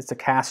line, it's a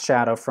cast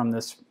shadow from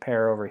this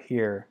pear over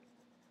here.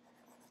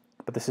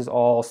 But this is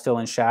all still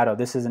in shadow.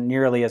 This isn't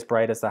nearly as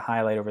bright as the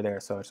highlight over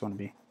there, so I just want to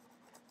be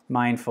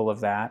mindful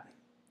of that.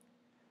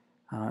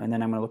 And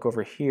then I'm going to look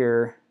over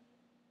here.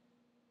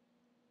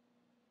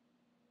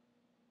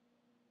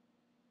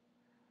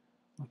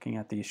 Looking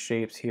at these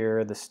shapes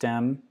here, the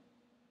stem.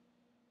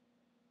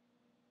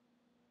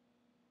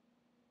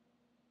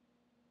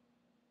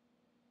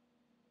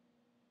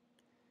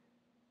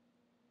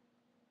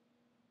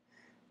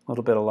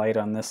 little bit of light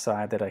on this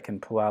side that I can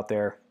pull out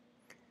there.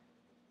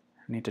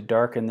 I need to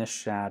darken this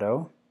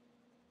shadow.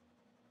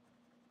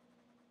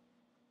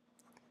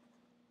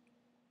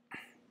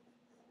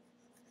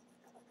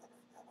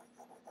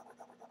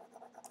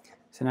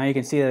 So now you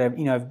can see that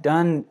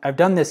I've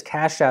done this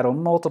cast shadow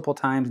multiple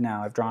times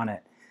now. I've drawn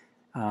it,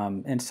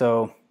 and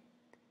so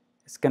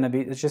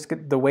it's just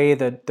the way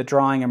that the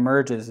drawing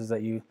emerges is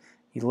that you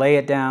lay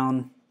it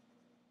down,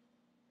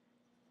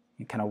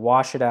 you kind of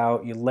wash it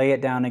out, you lay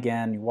it down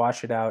again, you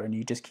wash it out, and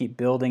you just keep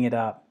building it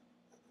up.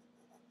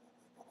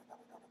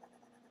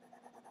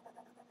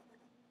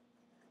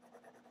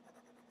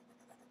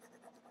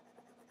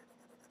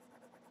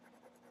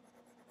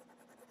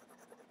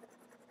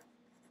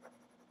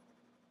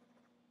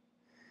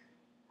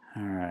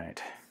 All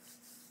right.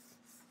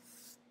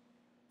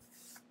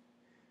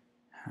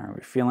 How are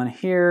we feeling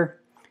here?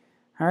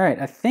 All right,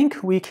 I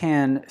think we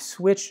can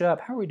switch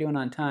up. How are we doing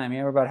on time?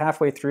 Yeah, we're about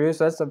halfway through,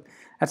 so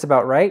that's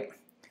about right.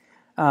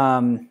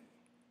 Now,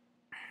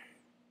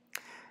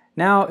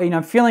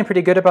 I'm feeling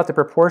pretty good about the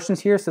proportions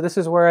here, so this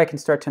is where I can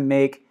start to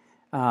make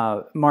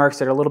marks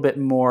that are a little bit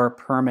more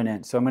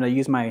permanent. So I'm going to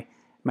use my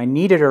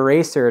kneaded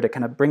eraser to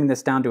kind of bring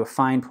this down to a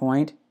fine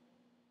point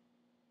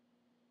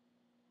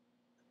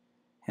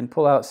and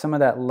pull out some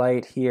of that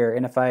light here.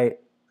 And if I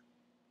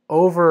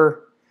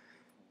overdraw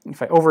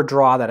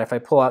that, if I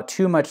pull out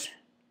too much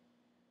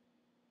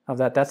of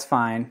that, that's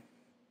fine,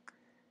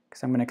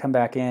 because I'm going to come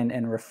back in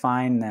and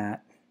refine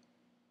that.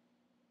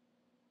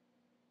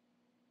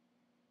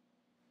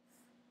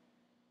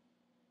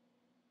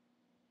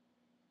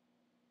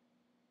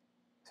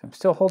 So I'm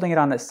still holding it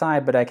on its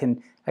side, but I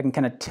can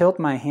kind of tilt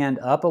my hand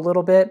up a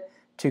little bit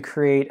to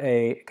create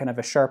a kind of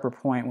a sharper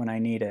point when I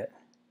need it.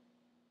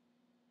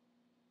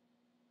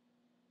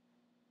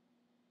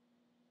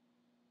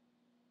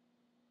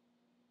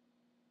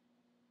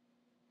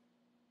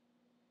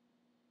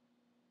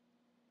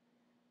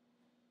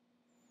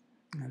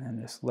 And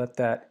then just let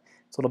that,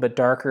 it's a little bit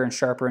darker and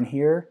sharper in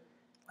here.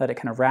 Let it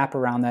kind of wrap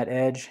around that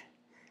edge.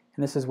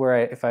 And this is where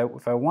if I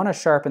want to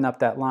sharpen up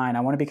that line,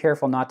 I want to be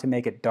careful not to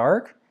make it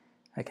dark.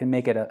 I can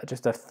make it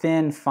just a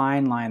thin,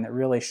 fine line that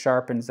really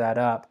sharpens that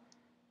up.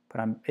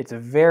 But it's a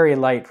very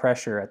light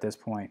pressure at this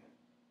point.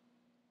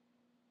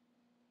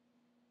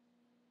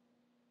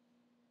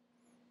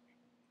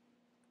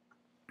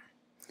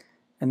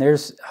 And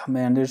there's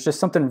just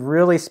something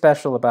really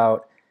special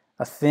about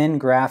a thin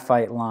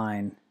graphite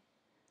line.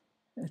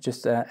 It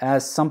just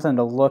as something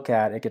to look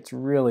at, it gets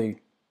really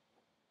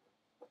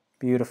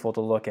beautiful to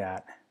look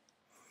at.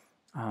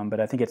 But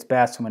I think it's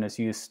best when it's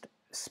used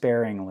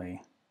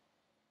sparingly.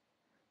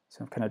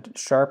 So I'm kind of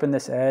sharpen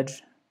this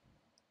edge.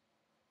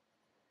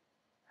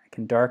 I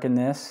can darken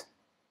this.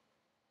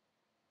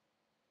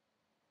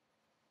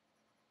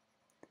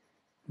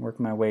 Work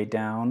my way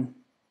down.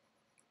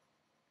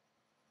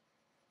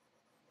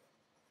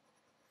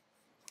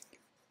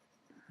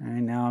 All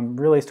right, now I'm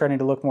really starting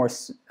to look more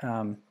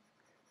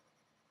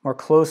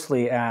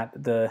closely at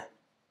the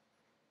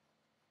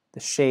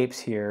shapes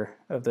here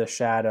of the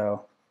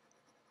shadow.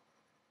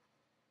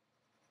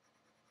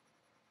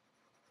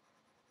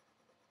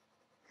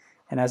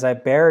 And as I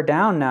bear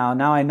down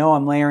now I know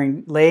I'm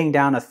laying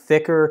down a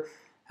thicker,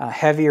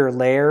 heavier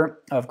layer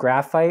of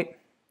graphite,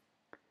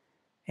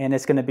 and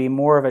it's going to be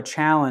more of a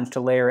challenge to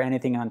layer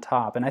anything on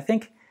top. And I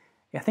think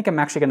I'm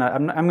actually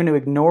I'm going to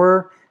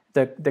ignore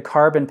the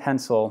carbon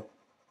pencil.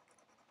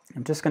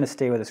 I'm just going to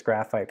stay with this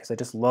graphite because I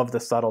just love the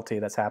subtlety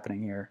that's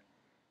happening here.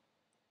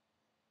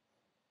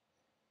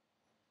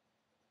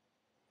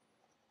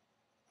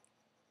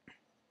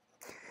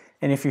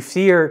 And if you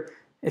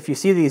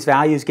see these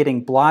values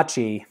getting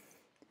blotchy,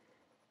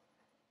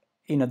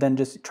 then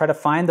just try to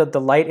find the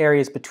light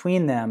areas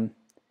between them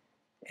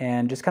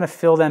and just kind of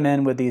fill them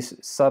in with these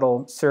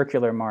subtle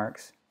circular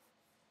marks.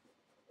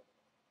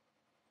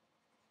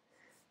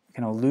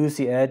 Kind of lose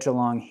the edge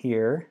along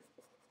here.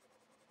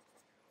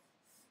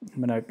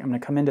 I'm gonna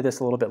come into this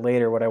a little bit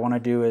later. What I want to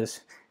do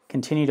is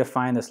continue to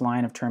find this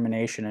line of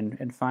termination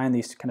and find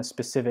these kind of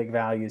specific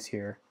values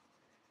here.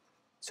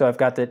 So I've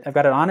got it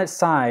on its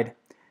side,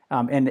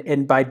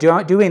 and by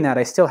doing that,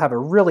 I still have a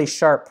really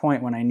sharp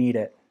point when I need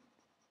it.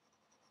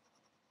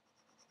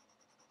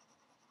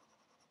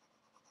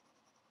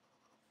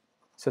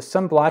 So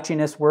some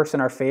blotchiness works in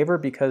our favor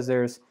because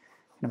there's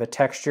kind of a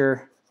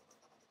texture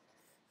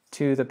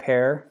to the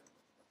pear.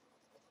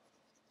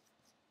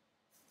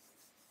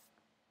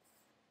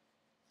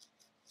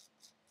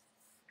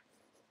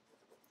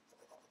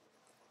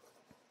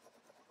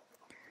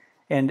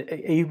 And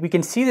we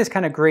can see this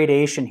kind of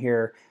gradation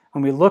here.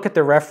 When we look at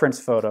the reference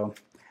photo,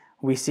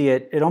 we see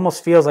it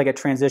almost feels like it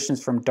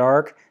transitions from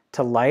dark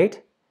to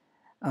light.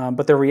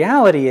 But the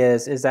reality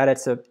is that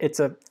it's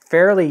a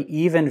fairly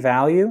even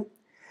value.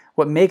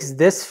 What makes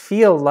this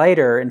feel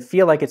lighter and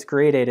feel like it's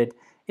gradated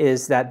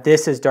is that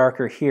this is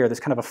darker here.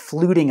 There's kind of a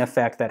fluting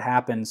effect that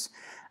happens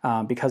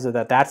because of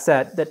that.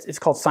 It's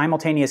called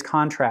simultaneous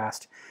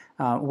contrast,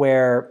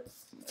 where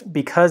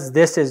because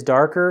this is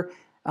darker,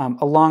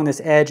 along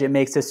this edge, it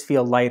makes this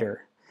feel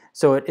lighter.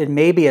 So it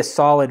may be a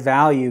solid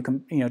value,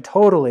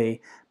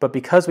 totally, but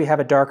because we have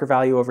a darker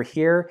value over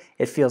here,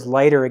 it feels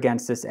lighter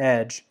against this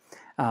edge,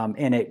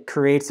 and it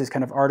creates this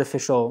kind of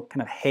artificial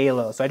kind of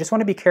halo. So I just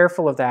want to be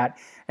careful of that,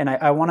 and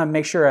I want to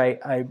make sure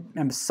I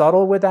am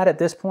subtle with that at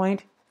this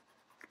point.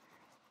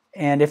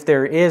 And if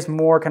there is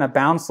more kind of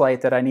bounce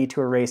light that I need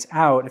to erase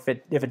out, if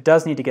it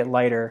does need to get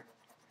lighter,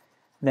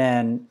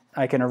 then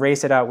I can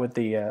erase it out with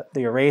the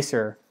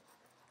eraser.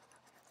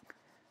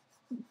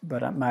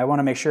 But I want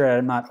to make sure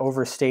I'm not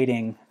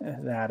overstating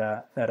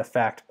that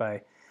effect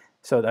by.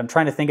 So I'm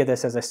trying to think of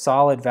this as a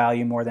solid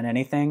value more than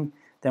anything.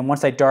 Then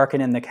once I darken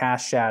in the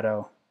cast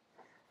shadow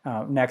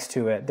next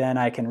to it, then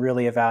I can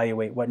really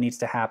evaluate what needs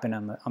to happen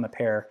on the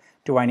pear.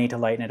 Do I need to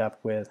lighten it up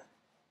with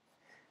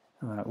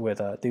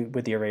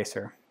the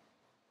eraser?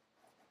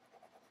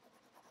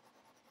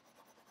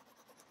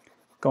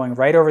 Going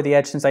right over the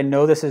edge, since I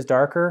know this is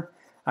darker,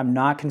 I'm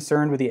not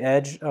concerned with the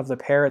edge of the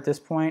pear at this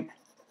point.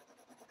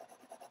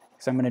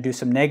 So I'm going to do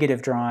some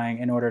negative drawing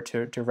in order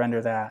to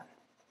render that.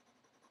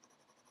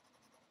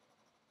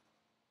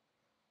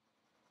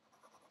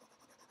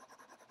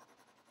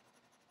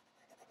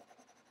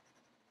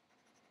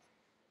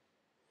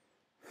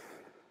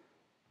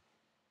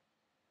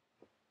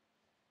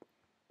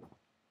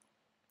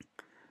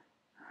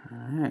 All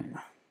right.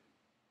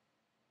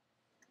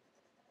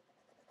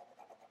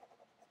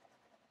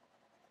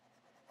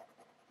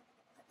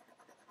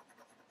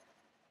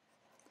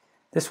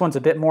 This one's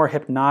a bit more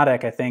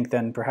hypnotic, I think,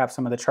 than perhaps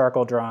some of the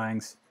charcoal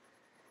drawings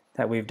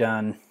that we've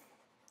done.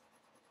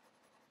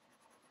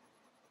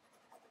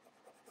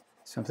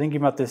 So I'm thinking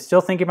about this,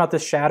 still thinking about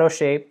this shadow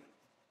shape.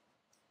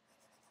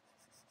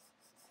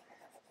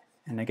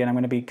 And again, I'm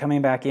going to be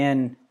coming back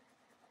in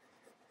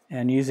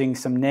and using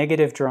some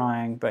negative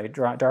drawing by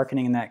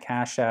darkening in that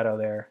cast shadow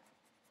there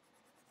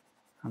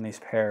on these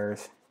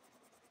pears.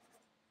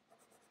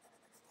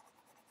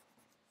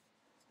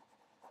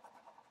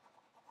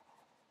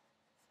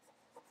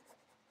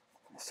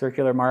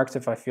 Circular marks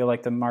if I feel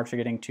like the marks are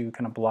getting too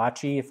kind of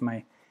blotchy, if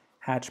my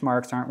hatch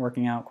marks aren't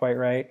working out quite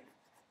right.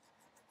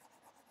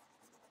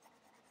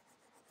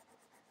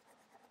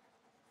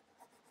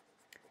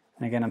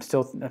 And again, I'm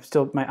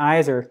still my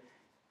eyes are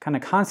kind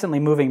of constantly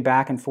moving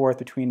back and forth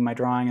between my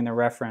drawing and the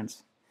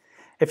reference.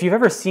 If you've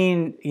ever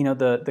seen,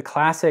 the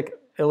classic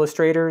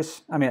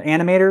illustrators,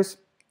 animators,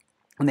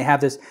 and they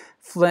have this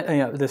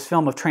this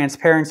film of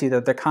transparency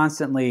that they're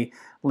constantly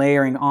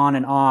layering on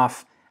and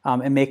off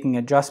and making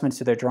adjustments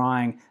to their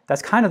drawing.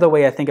 That's kind of the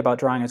way I think about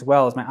drawing as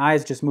well, is my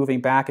eyes just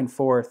moving back and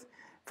forth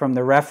from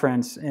the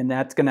reference, and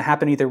that's going to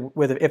happen either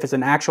if it's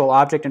an actual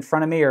object in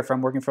front of me or if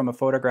I'm working from a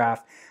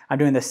photograph. I'm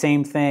doing the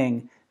same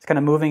thing. It's kind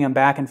of moving them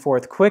back and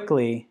forth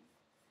quickly,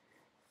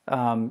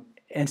 and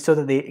so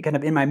that they kind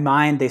of, in my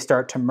mind, they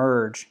start to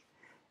merge.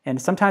 And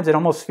sometimes it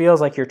almost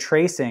feels like you're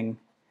tracing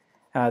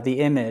the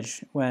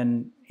image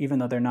even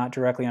though they're not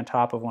directly on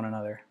top of one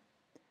another.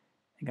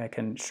 I think I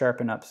can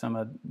sharpen up some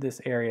of this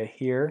area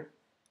here.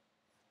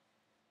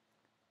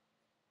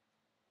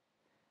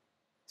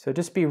 So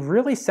just be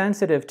really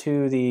sensitive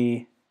to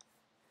the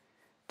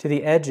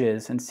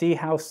edges and see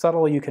how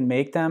subtle you can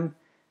make them,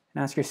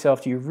 and ask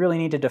yourself, do you really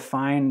need to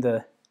define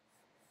the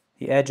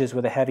edges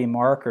with a heavy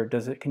mark, or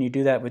can you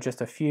do that with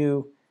just a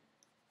few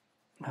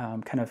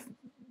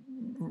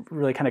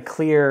really kind of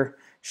clear,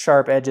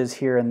 sharp edges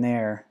here and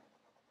there?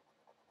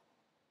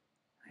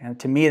 And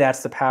to me,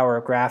 that's the power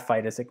of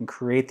graphite, is it can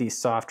create these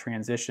soft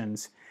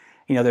transitions.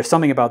 There's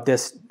something about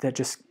this that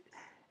just,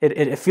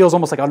 it feels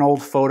almost like an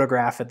old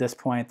photograph at this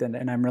point,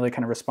 and I'm really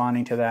kind of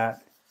responding to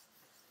that.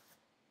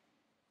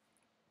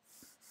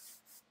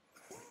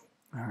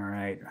 All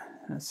right,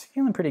 it's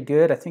feeling pretty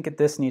good. I think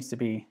this needs to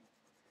be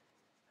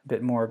a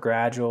bit more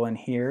gradual in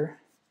here.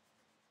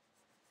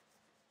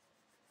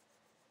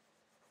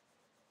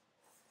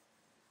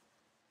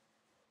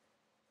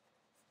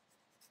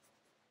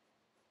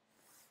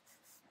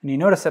 And you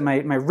notice that my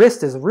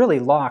wrist is really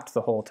locked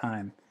the whole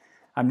time.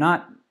 I'm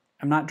not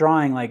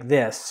drawing like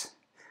this,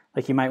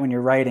 like you might when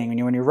you're writing.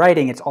 When you're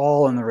writing, it's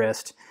all in the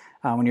wrist.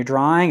 When you're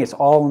drawing, it's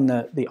all in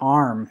the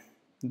arm,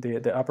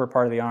 the upper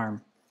part of the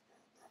arm.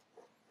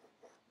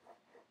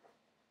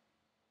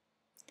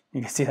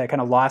 You can see I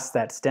kind of lost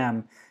that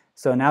stem.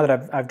 So now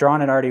that I've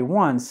drawn it already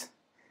once,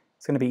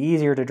 it's going to be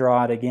easier to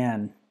draw it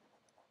again.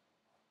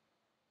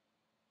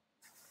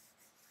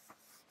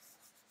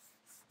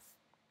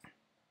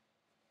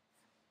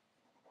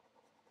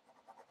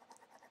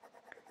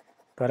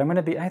 But I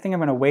think I'm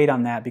going to wait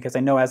on that, because I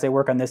know as I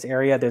work on this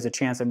area, there's a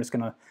chance I'm just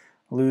going to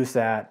lose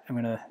that.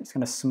 It's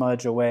going to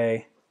smudge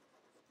away.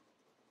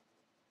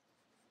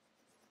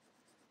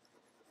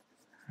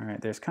 All right,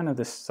 there's kind of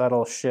this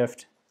subtle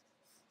shift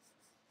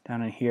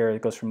down in here.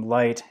 It goes from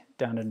light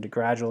down into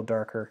gradually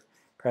darker.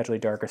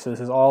 So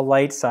this is all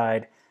light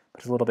side,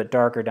 but it's a little bit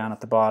darker down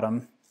at the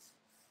bottom.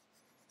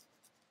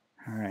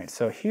 All right,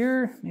 so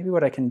here, maybe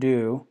what I can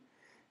do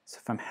is,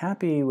 if I'm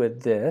happy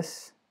with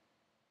this,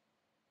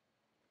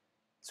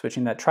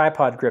 switching that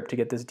tripod grip to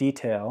get this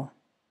detail,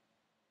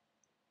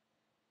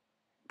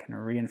 kind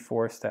of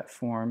reinforce that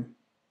form.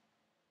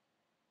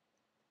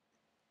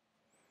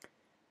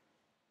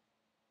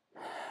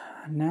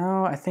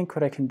 Now I think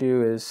what I can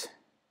do is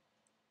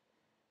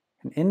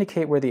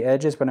indicate where the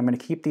edge is, but I'm going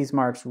to keep these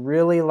marks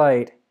really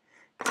light.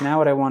 Now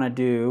what I want to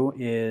do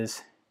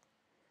is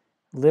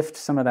lift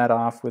some of that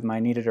off with my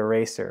kneaded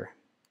eraser.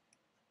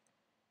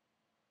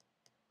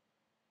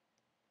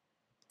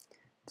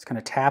 Just kind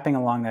of tapping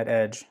along that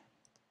edge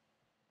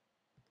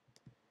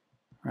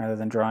rather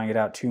than drawing it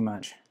out too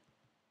much.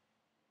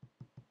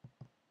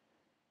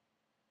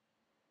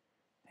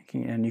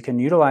 And you can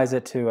utilize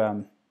it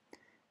to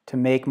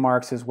make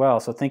marks as well.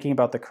 So thinking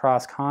about the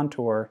cross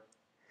contour,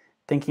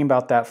 thinking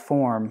about that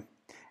form,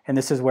 and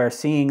this is where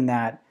seeing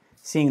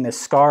this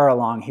scar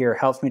along here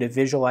helps me to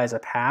visualize a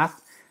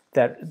path,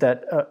 kind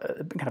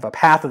of a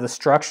path of the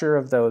structure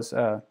of those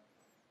the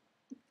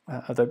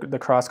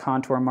cross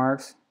contour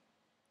marks.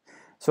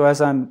 So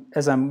as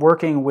I'm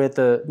working with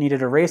the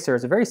kneaded eraser,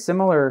 it's a very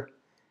similar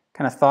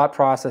kind of thought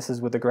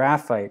processes with the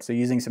graphite. So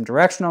using some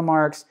directional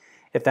marks,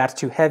 if that's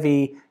too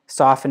heavy,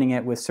 softening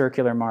it with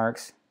circular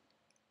marks.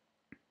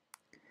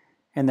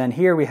 And then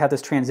here we have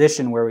this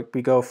transition where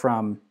we go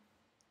from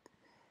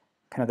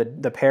kind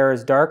of the pear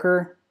is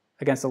darker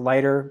against a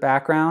lighter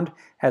background.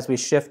 As we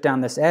shift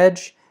down this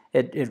edge,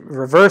 it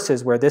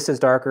reverses where this is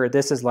darker,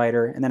 this is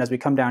lighter, and then as we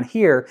come down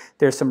here,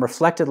 there's some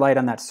reflected light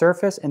on that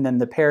surface, and then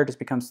the pear just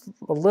becomes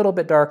a little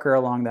bit darker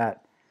along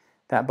that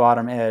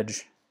bottom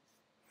edge.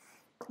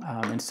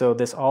 And so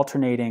this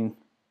alternating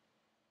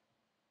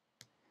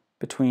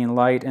between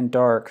light and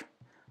dark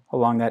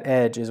along that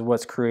edge is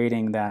what's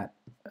creating that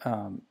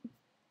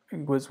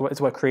what's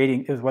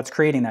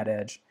creating that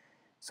edge.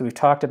 So we've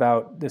talked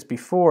about this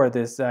before,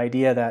 this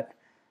idea that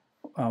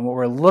what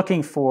we're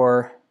looking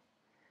for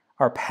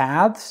are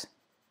paths,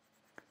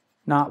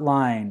 not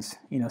lines.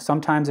 You know,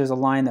 sometimes there's a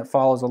line that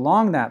follows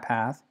along that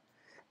path.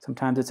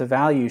 Sometimes it's a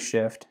value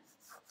shift.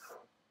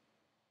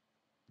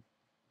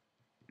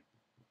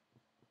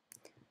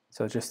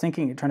 So just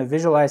trying to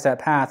visualize that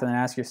path and then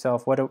ask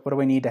yourself, what do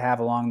we need to have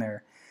along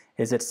there?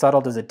 Is it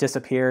subtle? Does it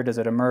disappear? Does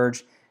it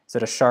emerge? Is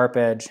it a sharp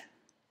edge?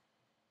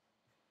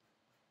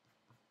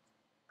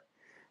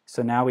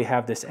 So now we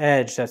have this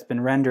edge that's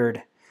been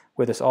rendered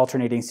with this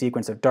alternating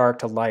sequence of dark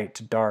to light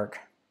to dark.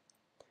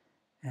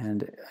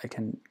 And I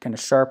can kind of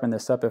sharpen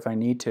this up if I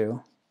need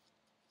to.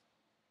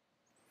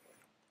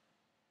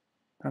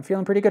 But I'm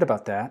feeling pretty good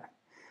about that.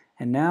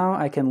 And now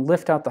I can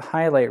lift out the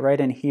highlight right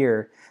in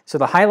here. So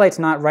the highlight's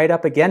not right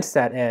up against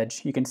that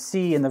edge. You can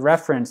see in the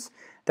reference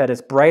that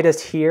it's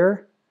brightest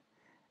here.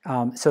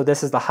 So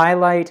this is the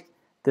highlight.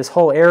 This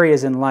whole area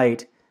is in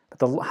light, but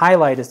the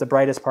highlight is the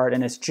brightest part,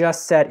 and it's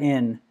just set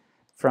in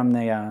from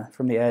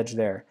the edge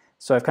there.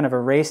 So I've kind of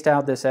erased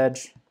out this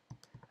edge,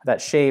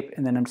 that shape,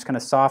 and then I'm just kind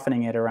of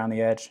softening it around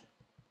the edge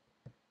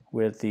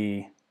with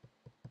the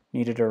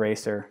kneaded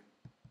eraser.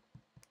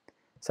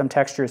 Some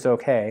texture is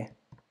okay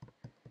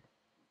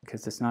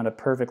because it's not a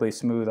perfectly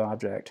smooth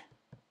object.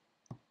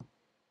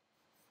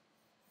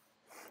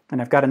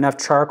 And I've got enough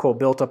charcoal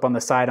built up on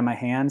the side of my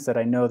hands that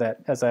I know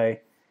that as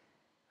I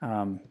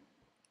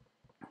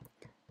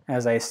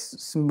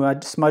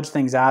smudge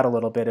things out a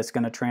little bit, it's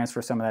going to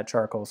transfer some of that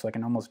charcoal, so I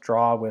can almost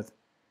draw with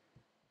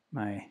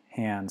my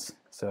hands.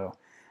 So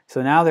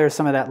now there's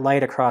some of that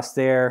light across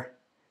there.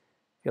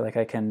 I feel like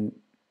I can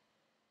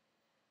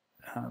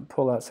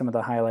pull out some of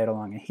the highlight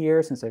along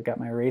here since I've got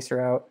my eraser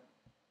out.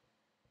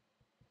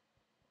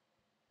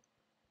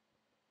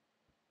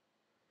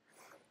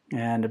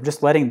 And I'm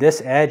just letting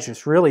this edge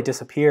just really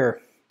disappear.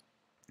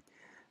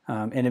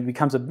 And it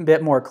becomes a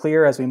bit more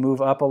clear as we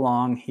move up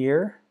along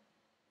here.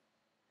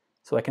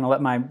 So I can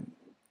let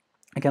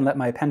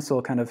my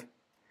pencil kind of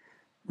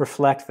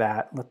reflect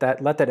that.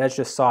 Let that edge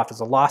just soft. It's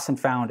a lost and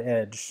found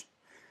edge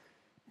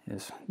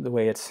is the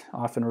way it's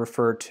often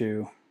referred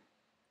to.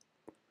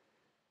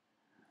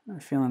 I'm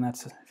feeling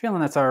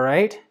that's all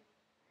right.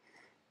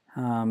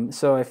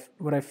 So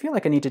what I feel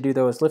like I need to do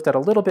though is lift that a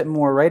little bit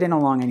more right in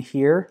along in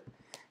here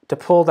to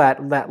pull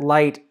that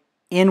light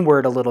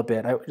inward a little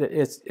bit.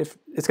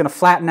 It's going to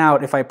flatten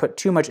out if I put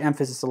too much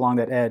emphasis along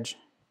that edge.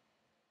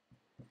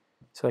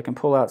 So I can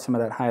pull out some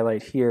of that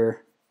highlight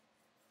here.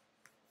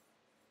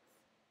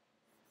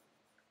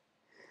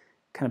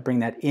 Kind of bring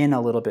that in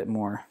a little bit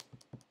more.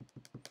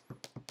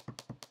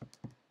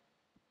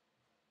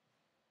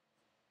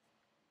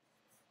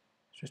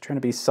 Just trying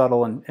to be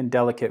subtle and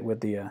delicate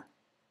with the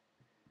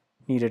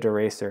kneaded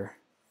eraser.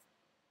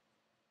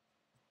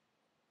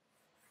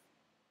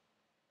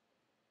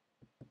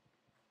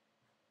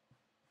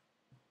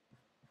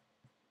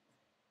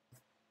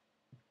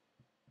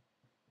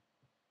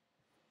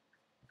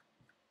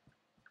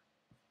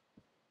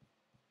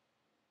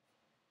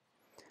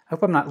 I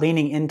hope I'm not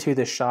leaning into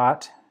the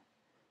shot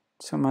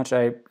so much.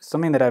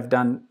 Something that I've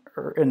done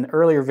in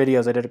earlier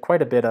videos I did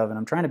quite a bit of, and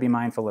I'm trying to be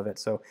mindful of it.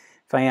 So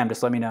if I am,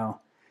 just let me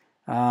know.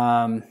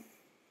 All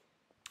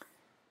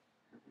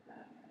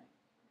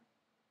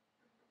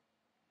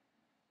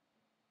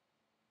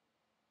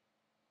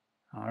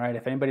right,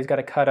 if anybody's got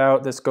a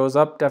cutout, this goes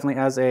up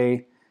definitely as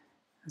a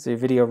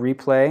video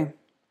replay.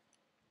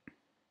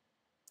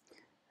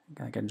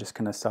 I can just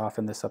kind of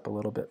soften this up a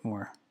little bit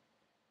more.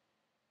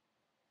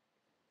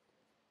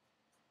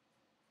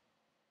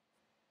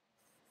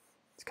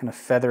 kind of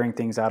feathering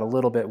things out a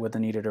little bit with the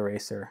kneaded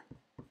eraser.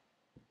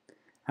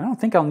 I don't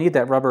think I'll need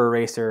that rubber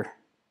eraser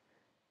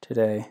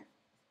today.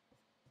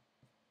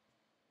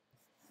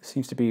 It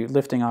seems to be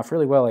lifting off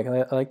really well.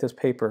 I like this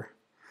paper.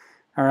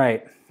 All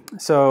right,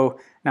 so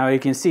now you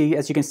can see,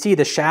 as you can see,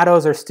 the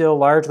shadows are still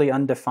largely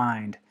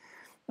undefined.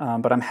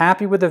 But I'm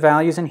happy with the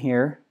values in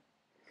here.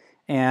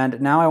 And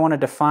now I want to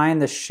define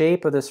the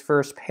shape of this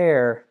first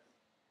pear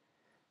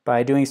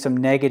by doing some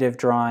negative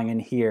drawing in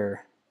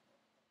here.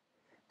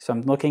 So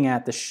I'm looking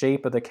at the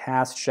shape of the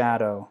cast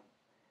shadow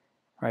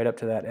right up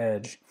to that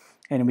edge.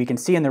 And we can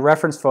see in the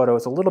reference photo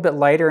it's a little bit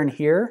lighter in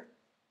here,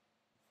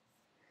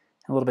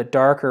 a little bit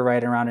darker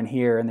right around in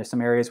here, and there's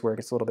some areas where it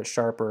gets a little bit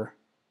sharper.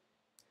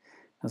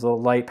 There's a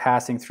little light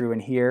passing through in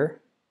here.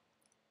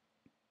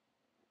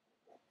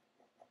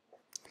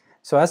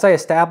 So as I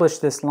establish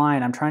this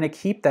line, I'm trying to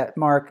keep that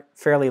mark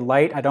fairly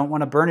light. I don't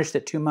want to burnish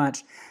it too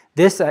much.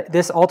 This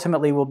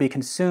ultimately will be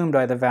consumed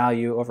by the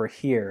value over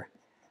here.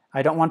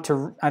 I don't want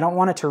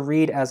it to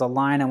read as a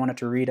line, I want it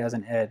to read as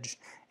an edge.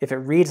 If it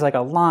reads like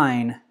a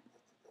line,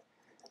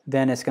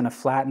 then it's going to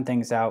flatten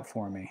things out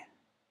for me.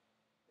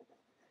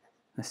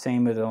 The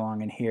same with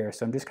along in here.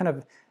 So I'm just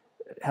kind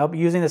of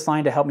using this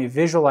line to help me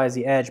visualize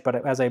the edge,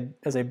 but as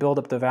I build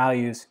up the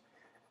values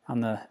on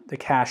the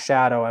cast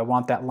shadow, I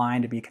want that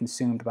line to be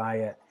consumed by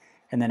it,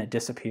 and then it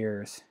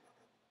disappears.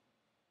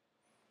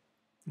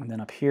 And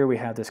then up here we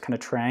have this kind of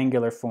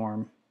triangular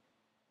form.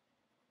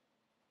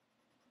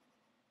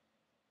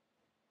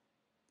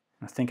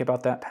 Now think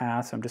about that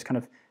path. So I'm just kind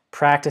of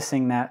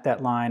practicing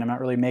that line. I'm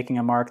not really making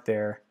a mark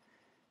there.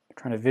 I'm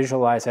trying to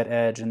visualize that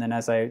edge, and then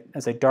as I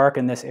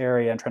darken this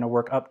area, I'm trying to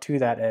work up to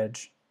that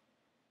edge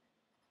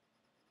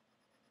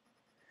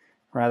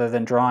rather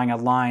than drawing a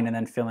line and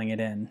then filling it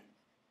in.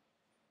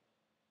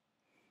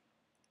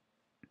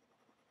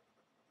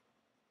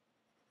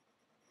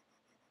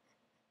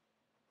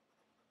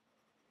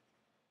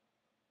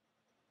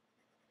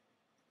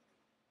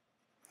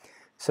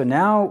 So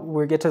now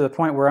we get to the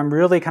point where I'm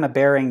really kind of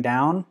bearing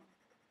down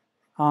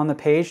on the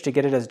page to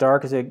get it as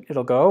dark as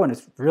it'll go, and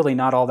it's really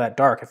not all that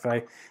dark. If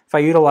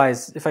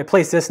I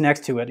place this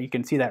next to it, you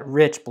can see that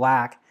rich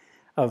black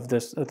of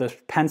this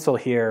pencil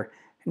here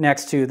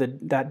next to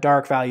that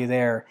dark value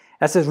there.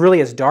 That's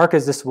really as dark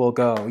as this will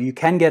go. You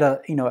can get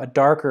a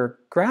darker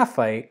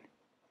graphite,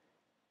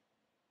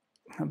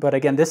 but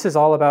again, this is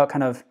all about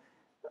kind of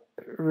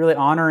really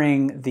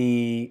honoring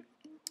the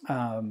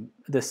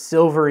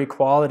silvery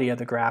quality of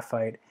the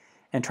graphite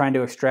and trying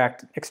to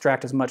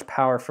extract as much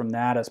power from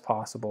that as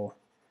possible,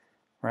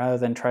 rather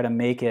than try to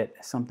make it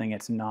something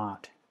it's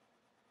not.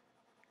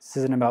 This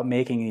isn't about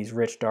making these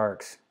rich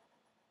darks.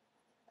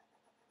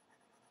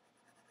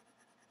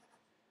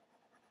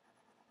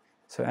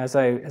 So as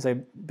I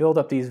build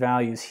up these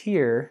values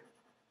here,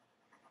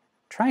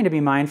 trying to be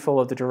mindful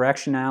of the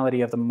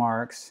directionality of the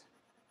marks.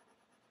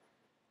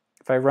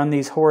 If I run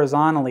these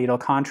horizontally, it'll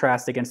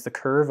contrast against the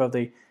curve of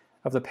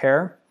the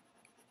pear.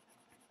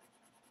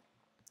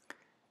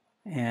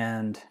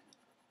 And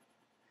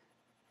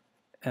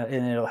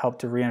it'll help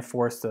to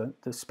reinforce the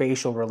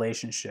spatial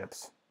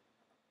relationships.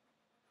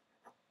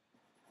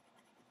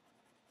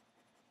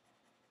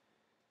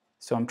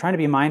 So I'm trying to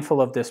be mindful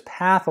of this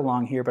path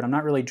along here, but I'm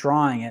not really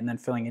drawing it and then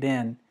filling it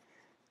in,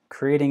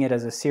 creating it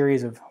as a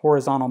series of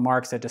horizontal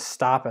marks that just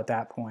stop at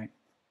that point.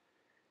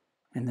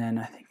 And then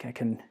I think I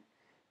can,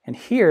 and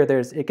here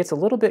it gets a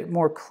little bit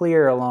more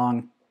clear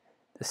along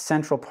the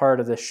central part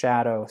of the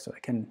shadow, so I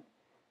can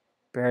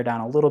bear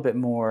down a little bit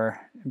more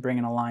and bring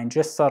in a line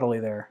just subtly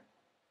there.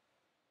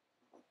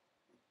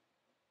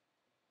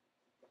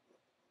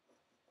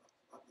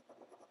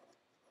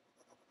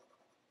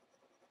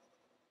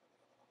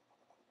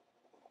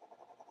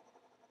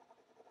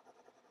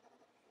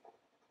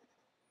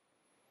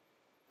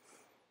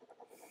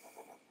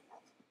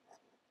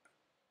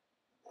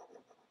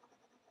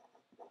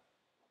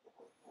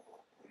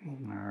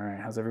 All right,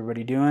 how's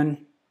everybody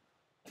doing?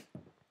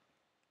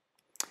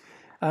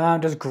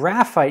 Does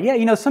graphite?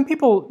 Yeah, some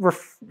people,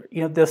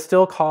 they'll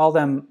still call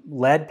them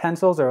lead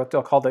pencils, or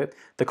they'll call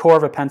the core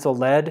of a pencil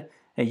lead.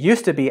 It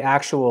used to be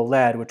actual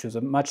lead, which is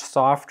a much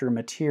softer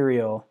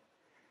material.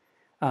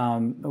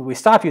 We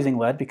stopped using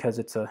lead because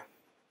it's a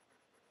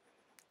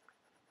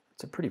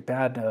pretty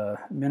bad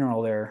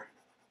mineral there.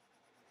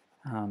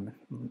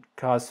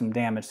 Cause some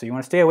damage, so you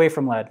want to stay away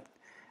from lead.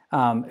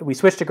 We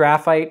switched to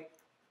graphite,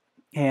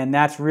 and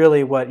that's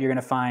really what you're going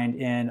to find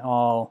in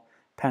all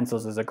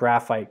pencils, is a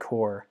graphite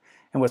core.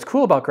 And what's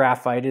cool about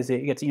graphite is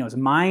it gets, it's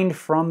mined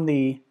from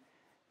the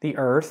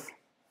earth.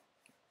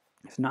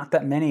 There's not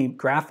that many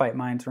graphite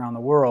mines around the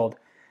world.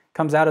 It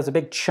comes out as a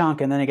big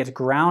chunk, and then it gets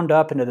ground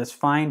up into this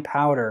fine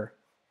powder.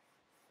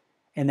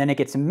 And then it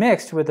gets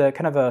mixed with a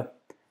kind of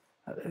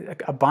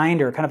a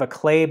binder, kind of a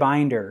clay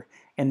binder.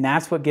 And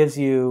that's what gives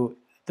you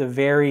the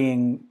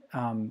varying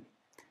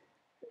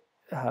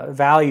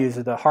values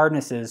of the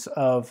hardnesses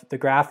of the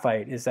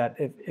graphite, is that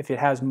if it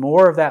has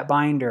more of that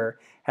binder,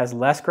 has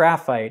less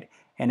graphite,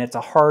 and it's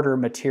a harder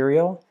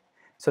material.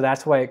 So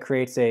that's why it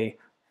creates a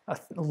a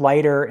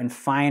lighter and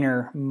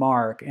finer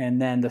mark, and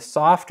then the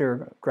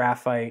softer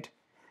graphite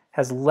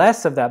has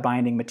less of that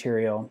binding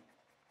material,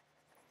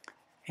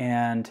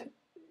 and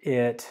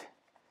it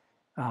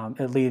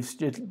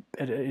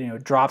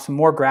drops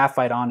more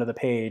graphite onto the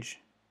page,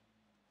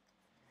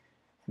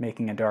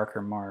 making a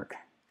darker mark.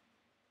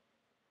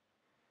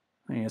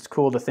 I mean, it's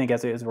cool to think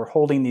as we're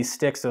holding these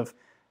sticks of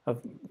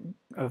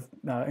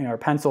our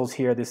pencils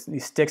here,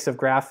 these sticks of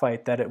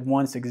graphite that it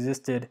once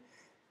existed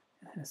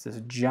as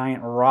this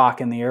giant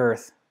rock in the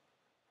earth.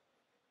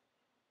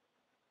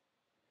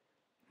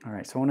 All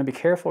right, so I want to be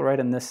careful right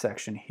in this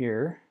section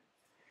here.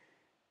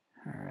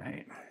 All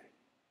right.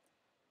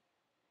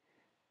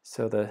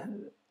 So the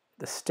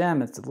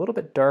stem is a little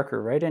bit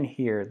darker right in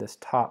here, this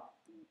top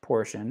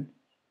portion.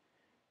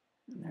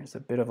 And there's a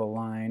bit of a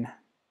line.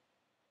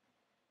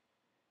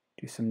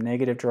 Do some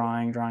negative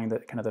drawing the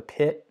kind of the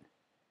pit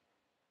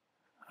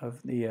of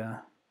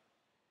the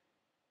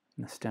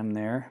stem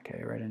there.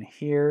 Okay, right in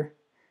here.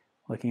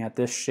 Looking at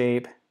this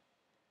shape,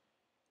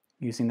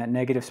 using that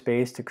negative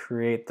space to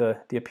create the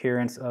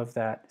appearance of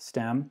that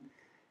stem.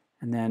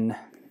 And then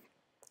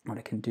what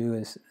I can do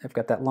is, I've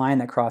got that line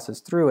that crosses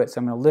through it, so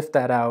I'm going to lift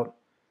that out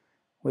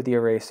with the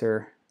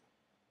eraser.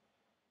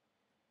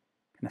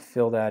 I'm going to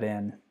fill that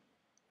in.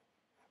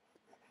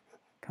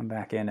 Come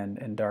back in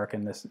and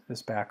darken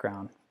this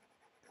background.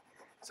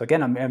 So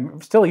again,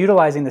 I'm still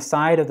utilizing the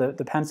side of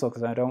the pencil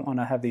because I don't want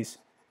to have these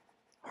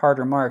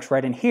harder marks.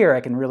 Right in here, I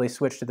can really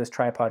switch to this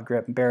tripod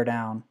grip and bear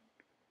down.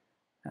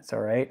 That's all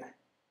right.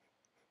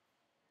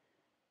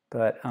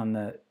 But on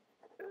the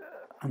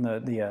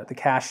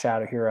cast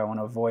shadow here, I want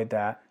to avoid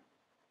that.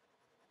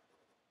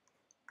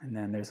 And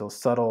then there's a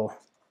subtle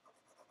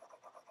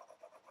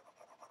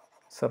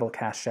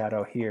cast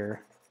shadow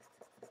here.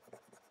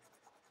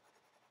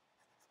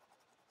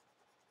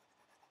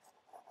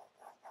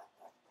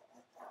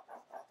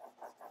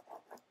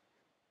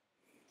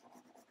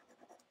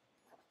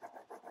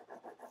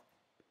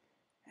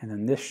 And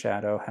then this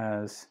shadow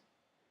as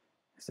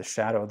the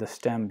shadow of the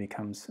stem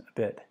becomes a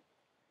bit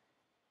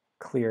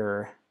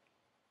clearer.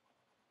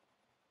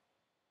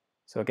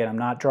 So again, I'm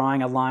not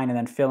drawing a line and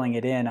then filling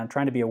it in. I'm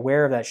trying to be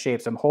aware of that shape.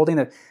 So I'm holding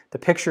the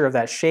picture of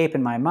that shape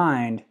in my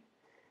mind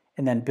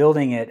and then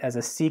building it as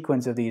a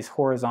sequence of these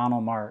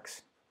horizontal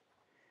marks.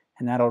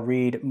 And that'll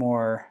read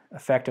more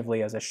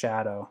effectively as a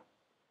shadow.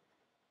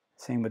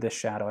 Same with this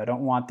shadow. I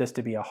don't want this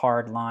to be a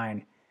hard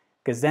line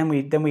because then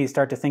we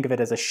start to think of it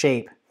as a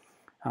shape.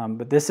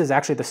 But this is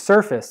actually the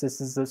surface. This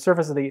is the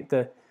surface of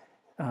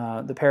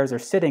the pears are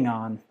sitting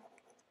on.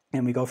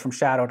 And we go from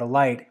shadow to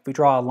light. If we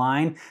draw a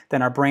line,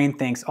 then our brain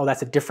thinks, oh,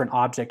 that's a different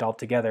object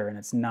altogether, and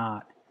it's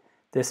not.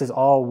 This is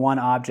all one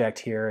object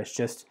here. It's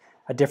just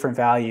a different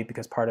value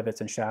because part of it's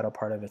in shadow,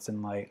 part of it's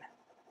in light.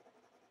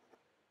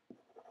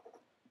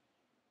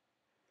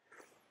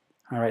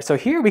 All right, so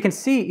here we can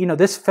see,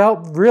 this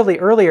felt really,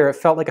 earlier it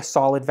felt like a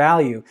solid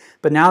value.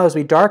 But now as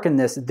we darken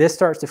this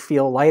starts to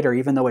feel lighter,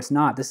 even though it's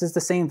not. This is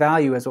the same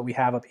value as what we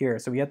have up here.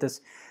 So we have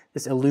this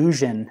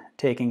illusion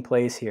taking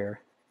place here.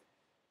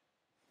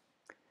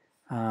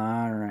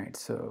 All right,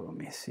 so let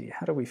me see.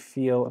 How do we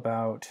feel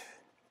about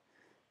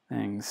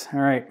things? All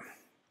right.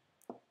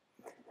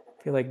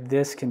 I feel like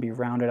this can be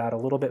rounded out a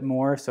little bit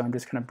more, so I'm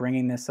just kind of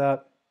bringing this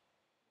up.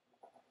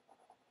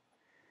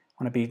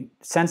 I want to be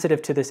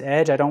sensitive to this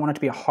edge. I don't want it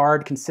to be a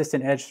hard,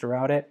 consistent edge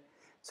throughout it.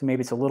 So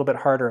maybe it's a little bit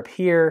harder up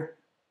here,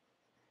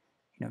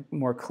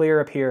 more clear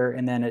up here,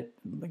 and then it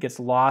gets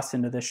lost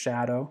into this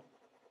shadow.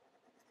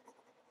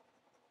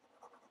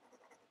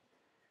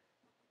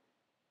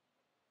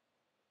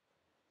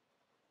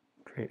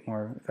 Create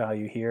more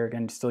value here.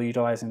 Again, still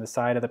utilizing the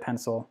side of the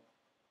pencil.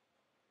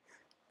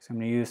 So I'm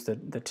going to use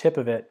the tip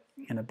of it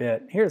in a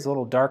bit. Here's a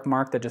little dark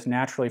mark that just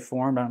naturally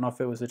formed. I don't know if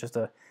it was just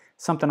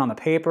something on the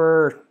paper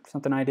or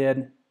something I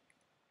did.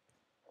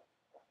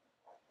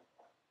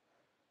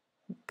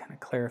 Kind of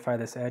clarify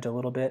this edge a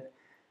little bit.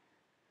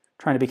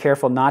 Trying to be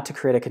careful not to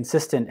create a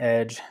consistent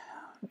edge.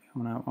 I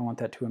want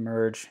that to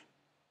emerge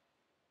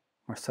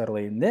more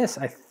subtly. And this,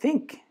 I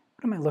think,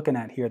 what am I looking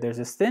at here? There's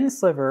this thin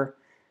sliver,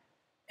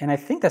 and I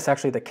think that's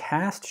actually the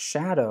cast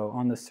shadow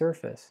on the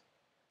surface.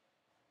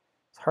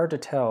 It's hard to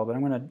tell, but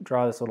I'm going to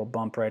draw this little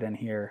bump right in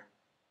here.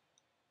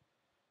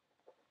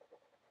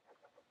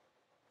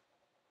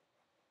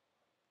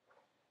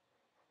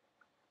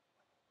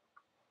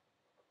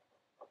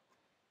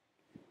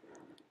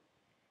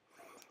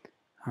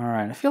 All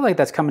right, I feel like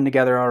that's coming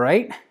together all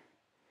right.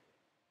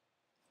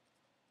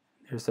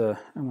 I'm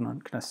going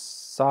to kind of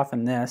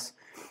soften this.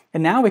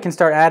 And now we can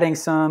start adding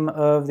some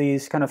of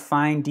these kind of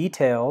fine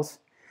details.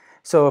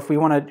 So if we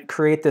want to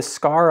create this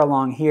scar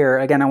along here,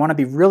 again, I want to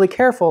be really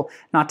careful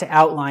not to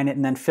outline it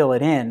and then fill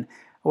it in.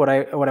 What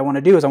I want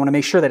to do is I want to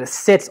make sure that it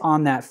sits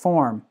on that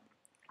form.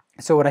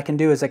 So what I can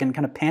do is I can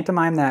kind of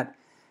pantomime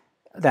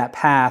that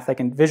path. I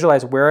can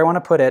visualize where I want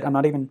to put it. I'm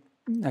not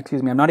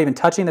even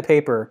touching the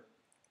paper,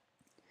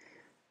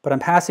 but I'm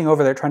passing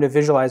over there trying to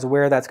visualize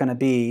where that's going to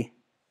be.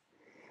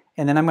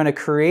 And then I'm going to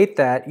create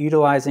that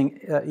utilizing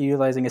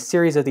a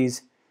series of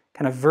these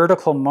kind of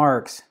vertical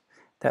marks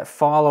that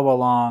follow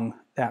along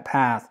that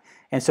path.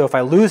 And so if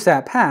I lose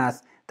that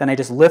path, then I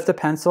just lift the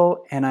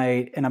pencil and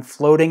I'm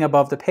floating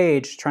above the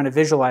page trying to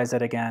visualize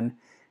it again.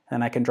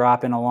 And I can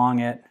drop in along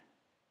it,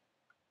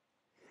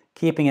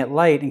 keeping it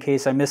light in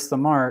case I miss the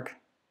mark.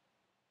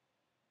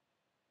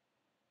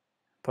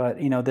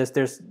 But you know,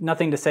 there's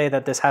nothing to say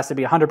that this has to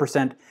be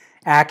 100%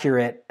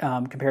 accurate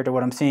compared to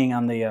what I'm seeing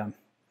on the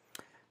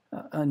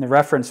in the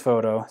reference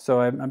photo.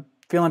 So I'm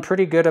feeling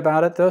pretty good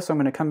about it though. So I'm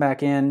going to come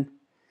back in,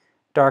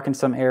 darken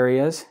some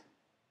areas.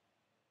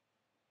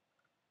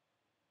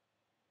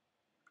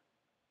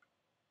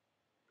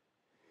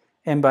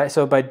 And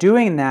by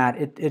doing that,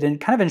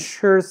 it kind of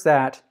ensures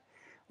that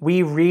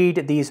we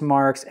read these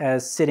marks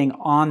as sitting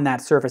on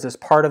that surface, as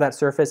part of that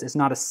surface. It's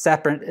not a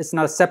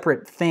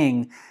separate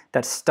thing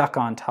that's stuck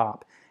on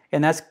top.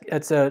 And that's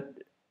a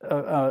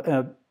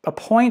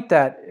point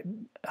that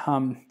you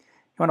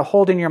want to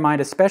hold in your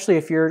mind, especially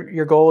if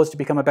your goal is to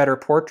become a better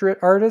portrait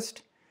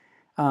artist.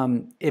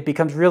 It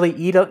becomes really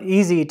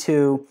easy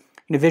to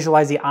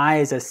visualize the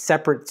eyes as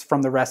separate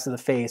from the rest of the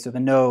face or the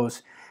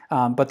nose.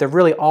 But they're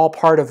really all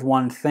part of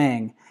one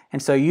thing.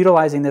 And so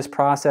utilizing this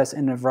process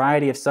in a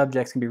variety of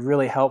subjects can be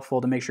really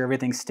helpful to make sure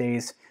everything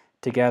stays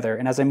together.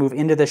 And as I move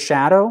into the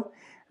shadow,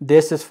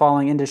 this is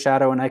falling into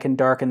shadow and I can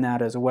darken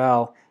that as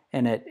well.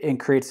 And it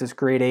creates this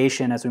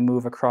gradation as we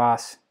move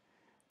across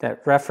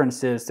that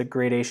references the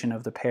gradation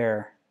of the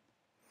pear.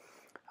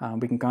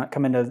 We can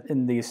come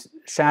in these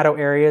shadow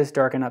areas,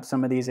 darken up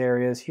some of these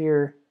areas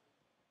here.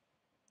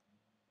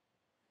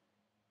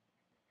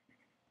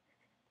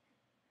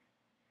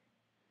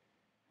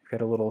 Got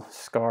a little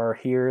scar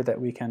here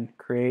that we can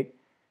create.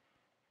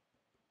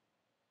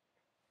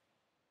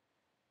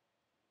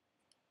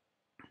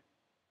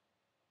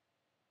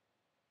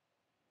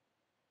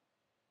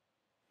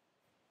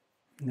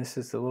 And this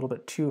is a little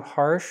bit too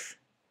harsh,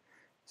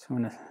 so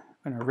I'm going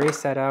to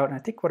erase that out. And I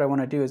think what I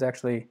want to do is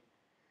actually,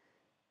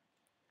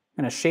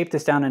 I'm going to shape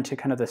this down into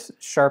kind of this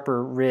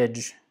sharper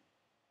ridge,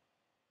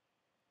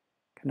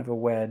 kind of a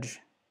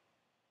wedge.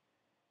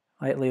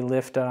 Lightly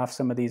lift off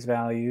some of these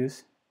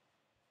values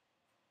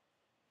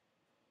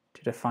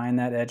to define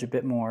that edge a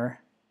bit more.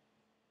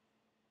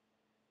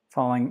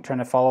 Trying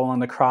to follow along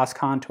the cross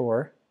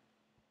contour.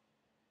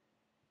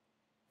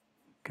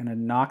 Gonna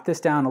knock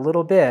this down a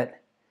little bit.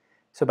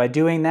 So by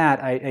doing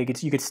that,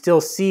 you could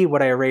still see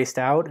what I erased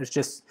out. It's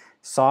just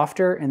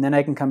softer, and then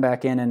I can come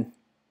back in and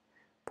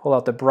pull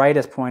out the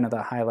brightest point of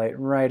the highlight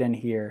right in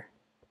here.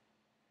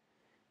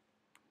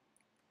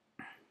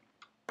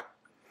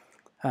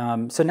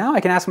 So now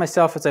I can ask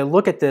myself as I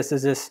look at this,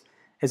 is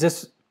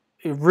this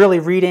really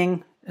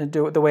reading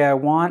do it the way I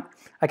want?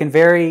 I can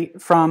vary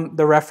from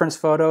the reference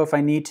photo if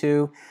I need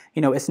to.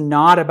 You know, it's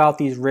not about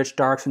these rich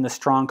darks and the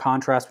strong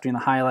contrast between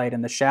the highlight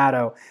and the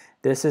shadow.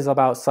 This is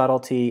about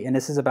subtlety, and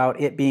this is about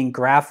it being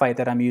graphite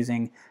that I'm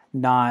using,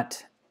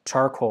 not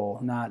charcoal,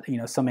 not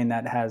something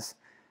that has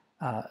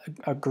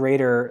a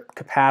greater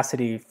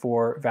capacity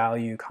for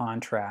value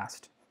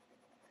contrast.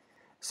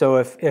 So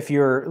if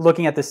you're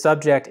looking at the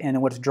subject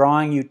and what's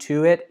drawing you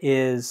to it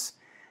is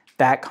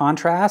that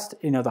contrast,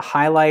 the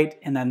highlight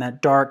and then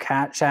that dark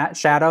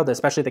shadow,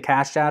 especially the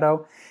cast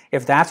shadow,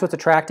 if that's what's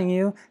attracting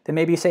you, then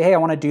maybe you say, hey, I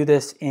want to do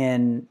this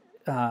in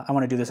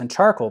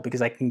charcoal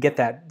because I can get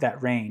that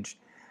range.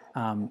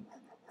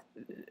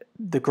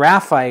 The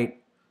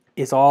graphite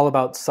is all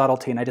about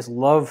subtlety, and I just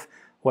love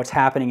what's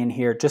happening in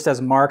here. Just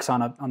as marks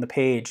on the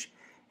page,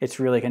 it's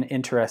really kind of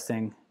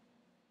interesting.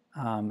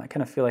 I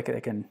kind of feel like I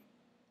can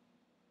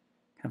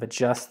kind of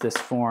adjust this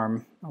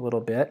form a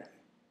little bit.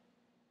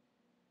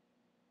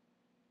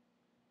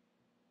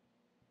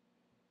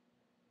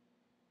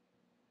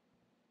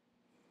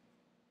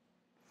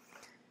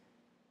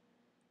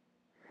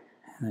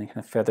 And then kind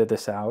of feather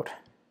this out.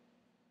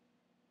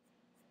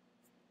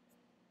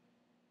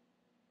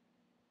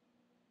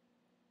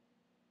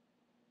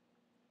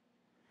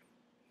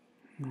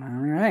 All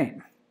right.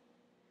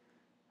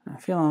 I'm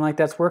feeling like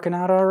that's working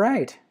out all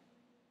right.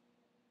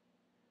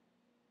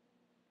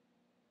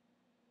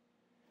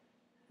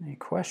 Any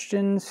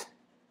questions?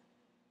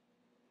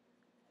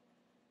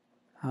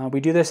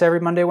 We do this every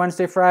Monday,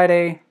 Wednesday,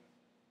 Friday,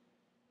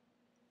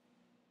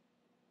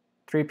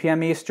 3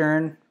 p.m.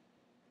 Eastern.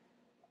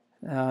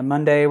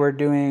 Monday we're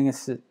doing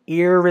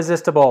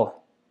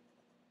Irresistible.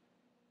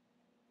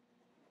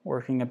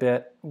 Working a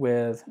bit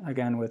with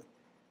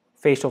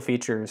facial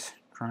features,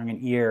 drawing an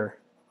ear.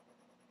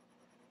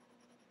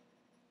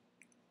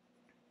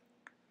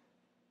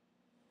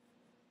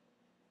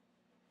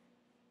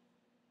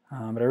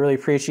 But I really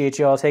appreciate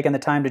you all taking the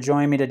time to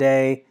join me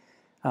today.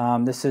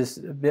 This is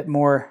a bit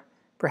more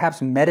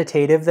perhaps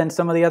meditative than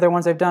some of the other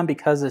ones I've done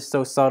because it's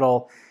so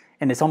subtle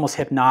and it's almost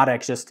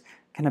hypnotic, just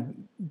kind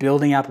of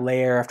building up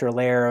layer after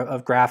layer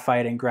of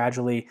graphite and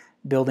gradually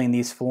building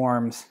these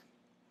forms.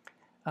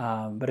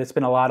 But it's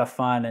been a lot of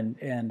fun,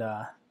 and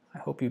I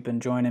hope you've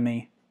been joining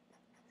me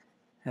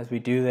as we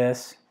do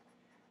this.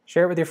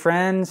 Share it with your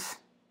friends.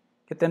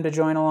 Get them to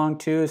join along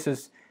too.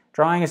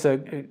 Drawing is a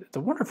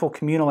wonderful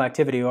communal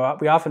activity.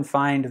 We often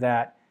find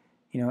that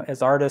you know,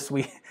 as artists,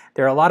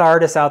 there are a lot of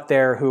artists out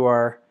there who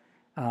are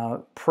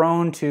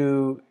prone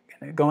to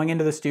going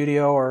into the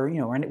studio or, you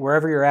know,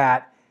 wherever you're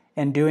at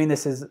and doing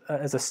this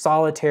as a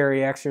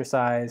solitary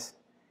exercise.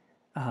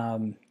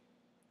 And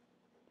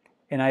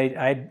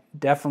I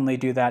definitely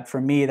do that.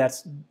 For me,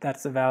 that's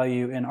the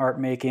value in art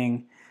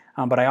making.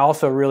 But I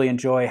also really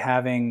enjoy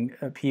having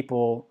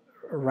people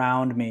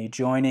around me.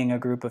 Joining a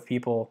group of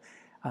people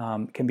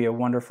can be a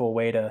wonderful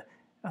way to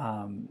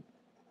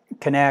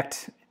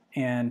connect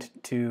and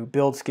to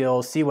build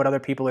skills, see what other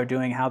people are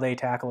doing, how they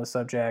tackle a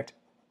subject,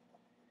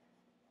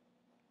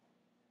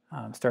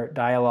 start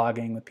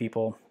dialoguing with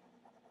people.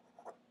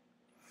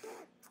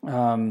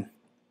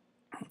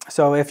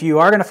 So if you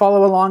are going to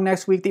follow along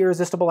next week, The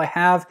Irresistible, I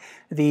have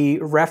the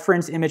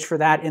reference image for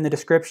that in the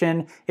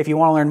description. If you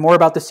want to learn more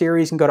about the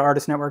series, you can go to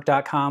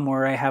artistnetwork.com,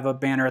 where I have a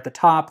banner at the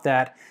top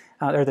that,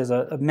 or there's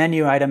a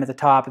menu item at the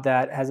top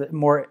that has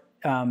more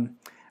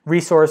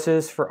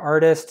resources for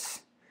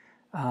artists.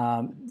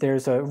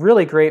 There's a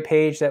really great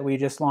page that we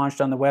just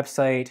launched on the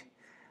website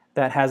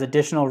that has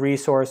additional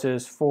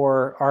resources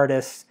for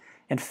artists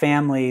and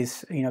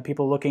families, you know,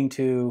 people looking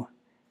to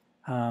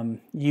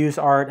use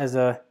art as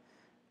a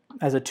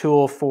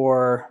tool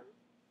for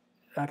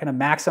kind of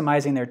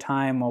maximizing their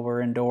time while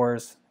we're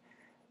indoors,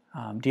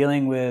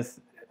 dealing with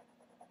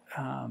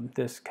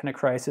this kind of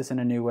crisis in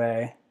a new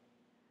way.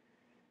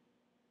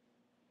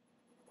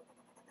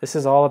 This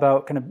is all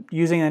about kind of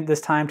using this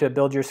time to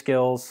build your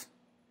skills,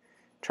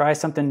 try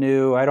something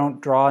new. I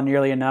don't draw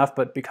nearly enough,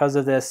 but because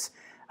of this,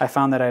 I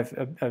found that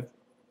I've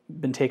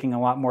been taking a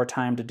lot more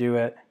time to do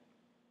it.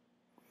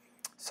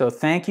 So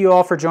thank you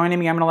all for joining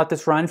me. I'm going to let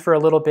this run for a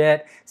little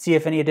bit, see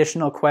if any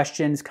additional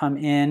questions come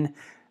in.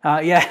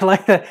 Yeah, I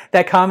like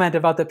that comment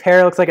about the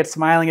pear. Looks like it's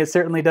smiling. It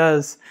certainly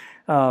does.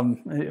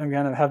 I'm going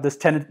to have this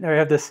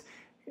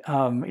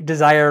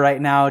desire right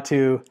now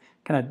to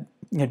kind of,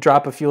 you know,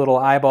 drop a few little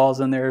eyeballs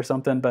in there or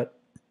something. But,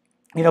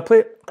 you know,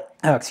 play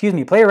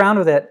around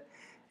with it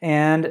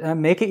and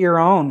make it your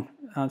own.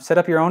 Set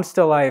up your own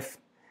still life.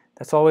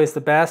 That's always the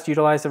best.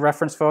 Utilize the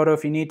reference photo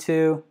if you need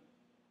to.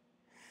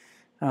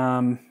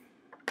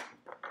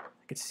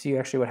 To see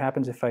actually what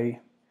happens if I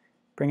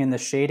bring in the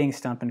shading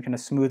stump and kind of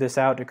smooth this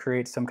out to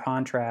create some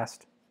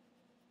contrast.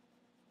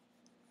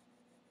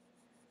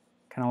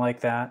 Kind of like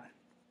that.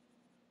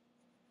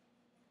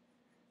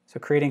 So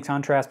creating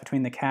contrast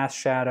between the cast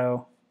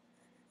shadow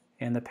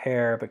and the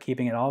pear, but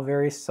keeping it all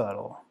very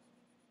subtle.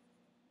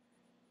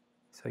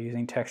 So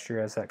using texture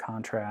as that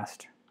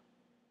contrast.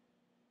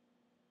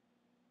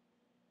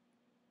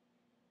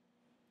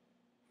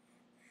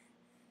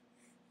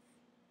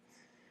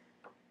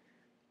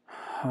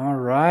 All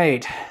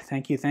right,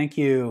 thank you, thank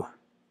you.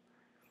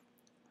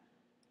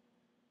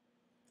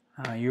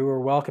 You are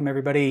welcome,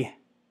 everybody.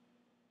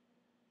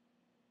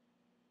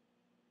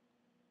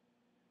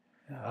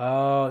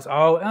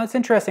 It's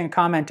interesting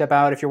comment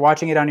about if you're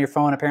watching it on your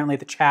phone, apparently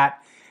the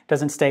chat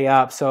doesn't stay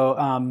up.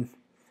 So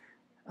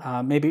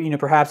maybe, you know,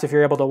 perhaps if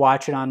you're able to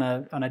watch it on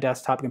a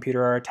desktop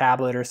computer or a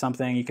tablet or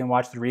something, you can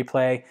watch the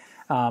replay.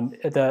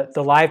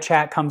 The live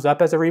chat comes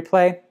up as a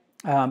replay.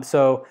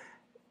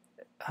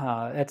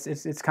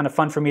 It's kind of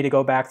fun for me to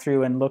go back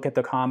through and look at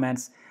the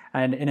comments,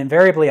 and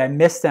invariably I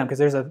miss them because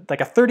there's a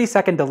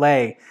 30-second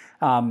delay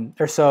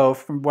or so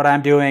from what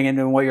I'm doing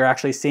and what you're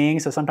actually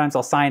seeing. So sometimes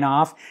I'll sign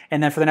off,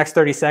 and then for the next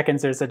 30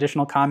 seconds there's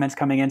additional comments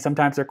coming in.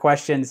 Sometimes they're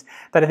questions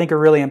that I think are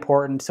really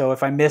important. So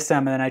if I miss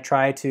them, and then I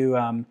try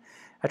to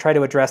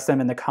address them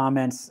in the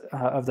comments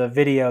of the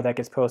video that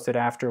gets posted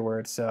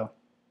afterwards. So.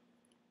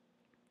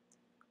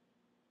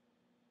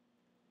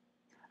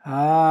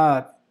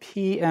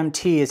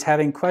 PMT is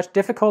having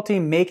difficulty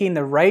making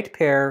the right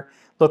pear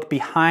look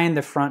behind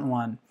the front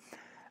one.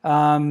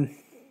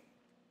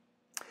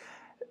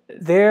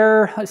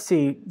 Let's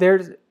see,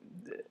 the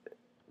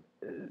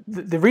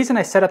reason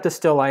I set up the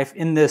still life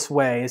in this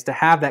way is to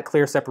have that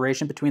clear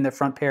separation between the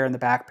front pear and the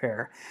back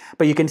pear.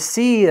 But you can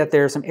see that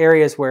there are some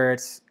areas where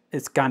it's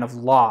kind of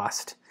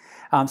lost.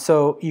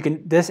 So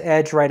this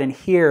edge right in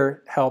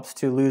here helps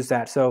to lose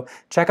that. So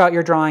check out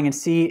your drawing and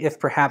see if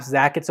perhaps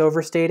that gets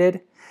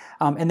overstated.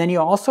 And then you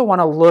also want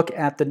to look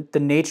at the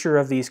nature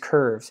of these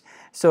curves.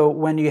 So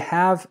when you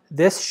have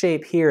this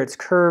shape here, it's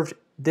curved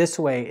this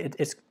way.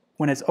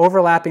 When it's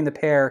overlapping the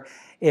pear,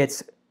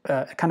 it's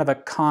kind of a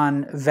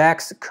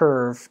convex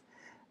curve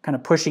kind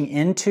of pushing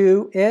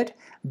into it.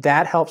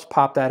 That helps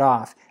pop that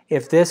off.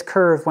 If this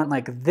curve went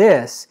like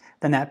this,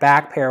 then that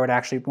back pear would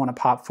actually want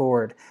to pop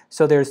forward.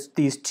 So there's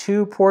these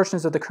two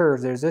portions of the curve.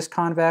 There's this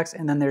convex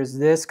and then there's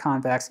this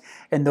convex,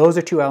 and those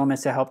are two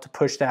elements that help to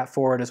push that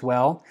forward as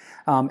well.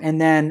 And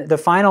then the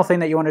final thing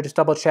that you want to just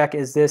double check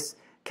is this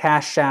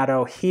cast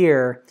shadow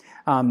here,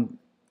 and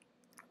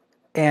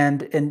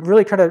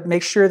really try to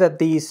make sure that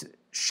these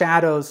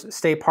shadows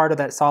stay part of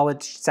that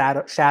solid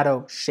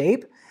shadow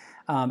shape,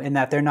 and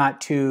that they're not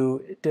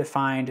too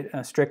defined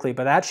strictly,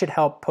 but that should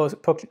help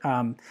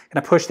kind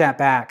of push that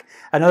back.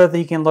 Another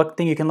thing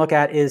you can look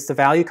at is the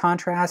value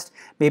contrast.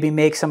 Maybe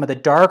make some of the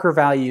darker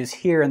values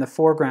here in the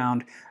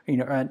foreground,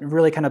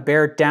 really kind of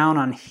bear down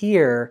on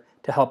here,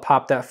 to help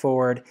pop that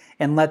forward,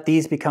 and let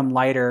these become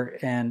lighter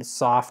and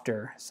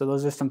softer. So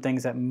those are some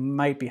things that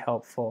might be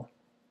helpful.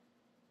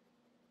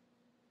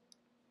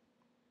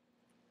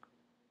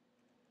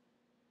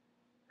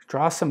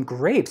 Draw some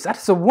grapes.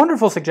 That's a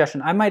wonderful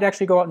suggestion. I might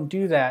actually go out and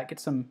do that. Get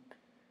some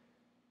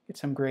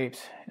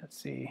grapes. Let's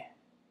see.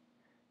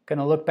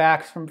 Gonna look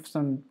back from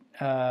some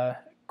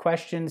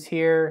questions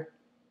here.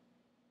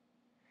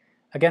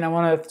 Again, I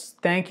want to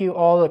thank you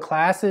all the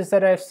classes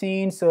that I've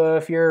seen. So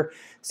if you're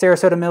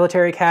Sarasota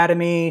Military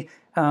Academy,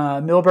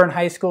 Milburn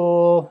High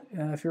School,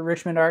 if you're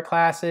Richmond art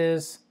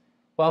classes,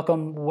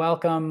 welcome,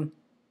 welcome.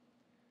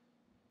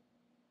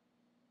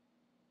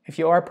 If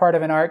you are part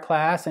of an art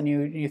class and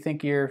you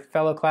think your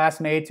fellow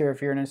classmates, or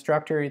if you're an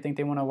instructor, you think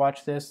they want to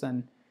watch this,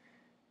 then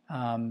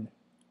that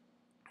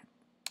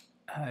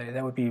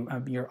would be,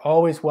 you're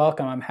always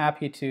welcome. I'm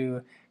happy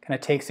to kind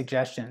of take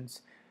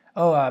suggestions.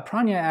 Oh,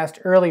 Pranya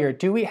asked earlier,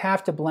 do we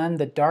have to blend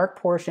the dark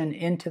portion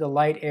into the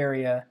light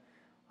area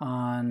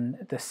on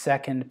the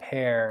second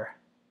pear?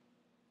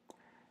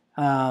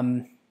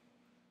 You're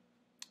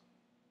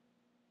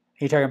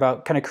talking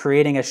about kind of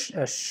creating a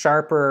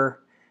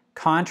sharper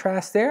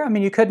contrast there? I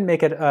mean, you could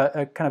make it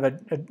a kind of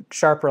a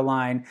sharper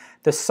line.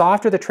 The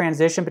softer the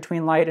transition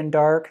between light and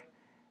dark,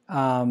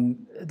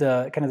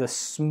 the kind of the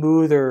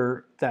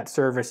smoother that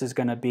surface is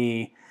going to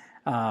be.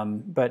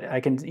 But I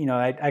can,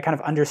 I kind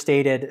of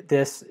understated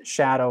this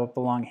shadow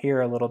along here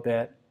a little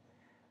bit.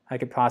 I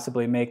could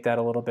possibly make that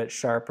a little bit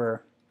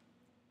sharper.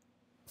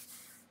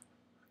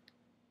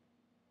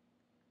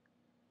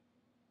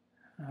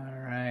 All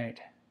right.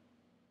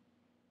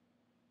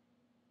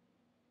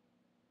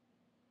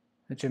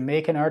 The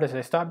Jamaican artist.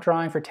 I stopped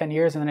drawing for 10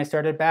 years and then I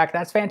started back.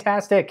 That's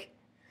fantastic.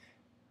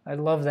 I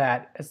love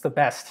that. It's the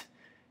best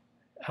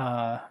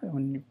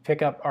when you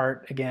pick up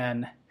art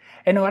again.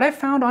 And what I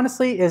found,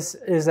 honestly, is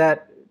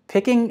that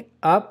picking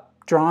up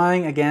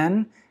drawing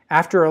again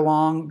after a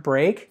long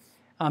break,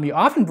 you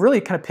often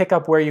really kind of pick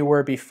up where you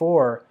were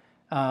before.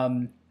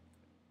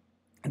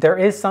 There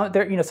is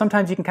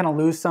sometimes you can kind of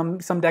lose some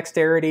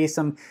dexterity,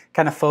 some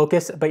kind of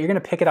focus, but you're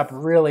going to pick it up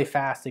really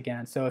fast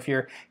again. So if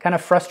you're kind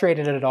of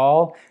frustrated at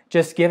all,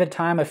 just give it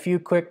time, a few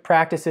quick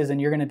practices,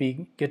 and you're going to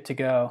be good to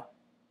go.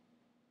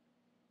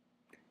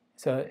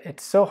 So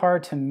it's so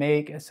hard to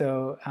make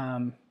so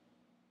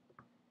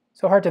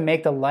hard to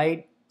make the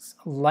light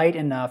light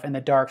enough and the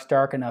darks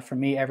dark enough. For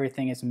me,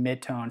 everything is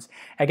midtones.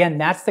 Again,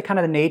 that's the kind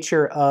of the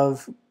nature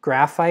of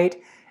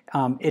graphite.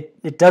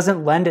 It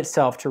doesn't lend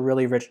itself to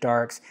really rich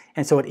darks,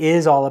 and so it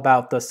is all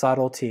about the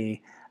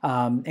subtlety.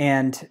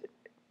 And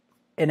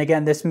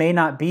again, this may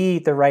not be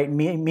the right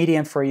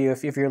medium for you.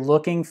 If you're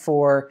looking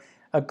for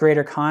a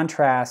greater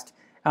contrast,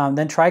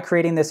 then try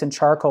creating this in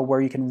charcoal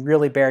where you can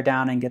really bear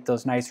down and get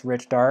those nice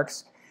rich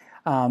darks.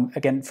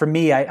 Again, for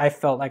me, I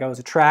felt like I was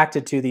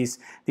attracted to these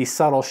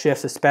subtle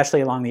shifts,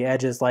 especially along the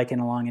edges, like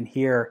along in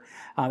here.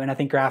 And I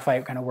think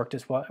graphite kind of worked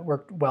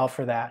well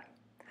for that.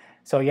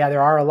 So yeah,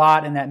 there are a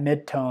lot in that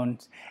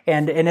mid-tones.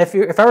 And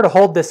if I were to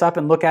hold this up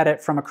and look at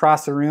it from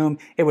across the room,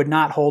 it would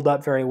not hold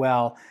up very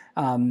well.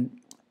 Again,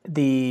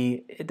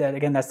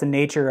 that's the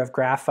nature of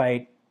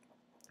graphite,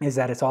 is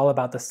that it's all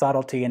about the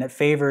subtlety, and it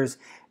favors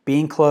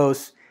being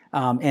close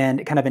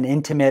and kind of an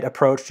intimate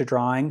approach to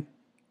drawing.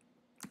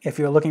 If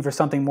you're looking for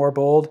something more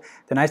bold,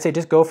 then I say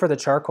just go for the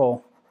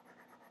charcoal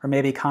or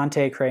maybe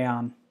Conte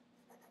crayon.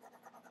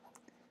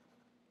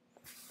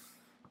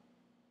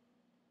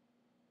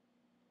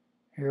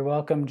 You're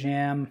welcome,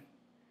 Jam.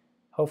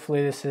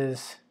 Hopefully this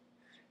is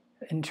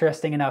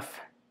interesting enough.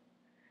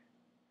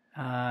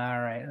 All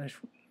right, let's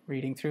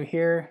reading through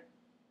here.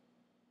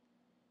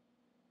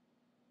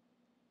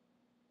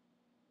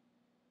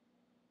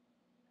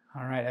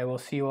 All right, I will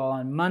see you all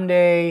on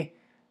Monday.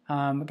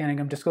 Again,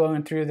 I'm just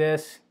going through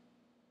this.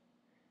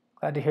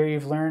 Glad to hear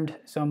you've learned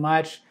so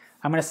much.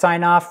 I'm going to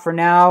sign off for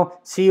now.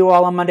 See you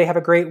all on Monday. Have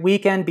a great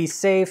weekend. Be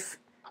safe.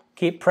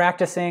 Keep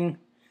practicing.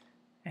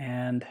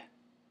 And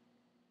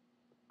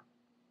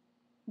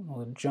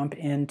we'll jump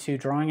into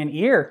drawing an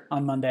ear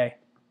on Monday.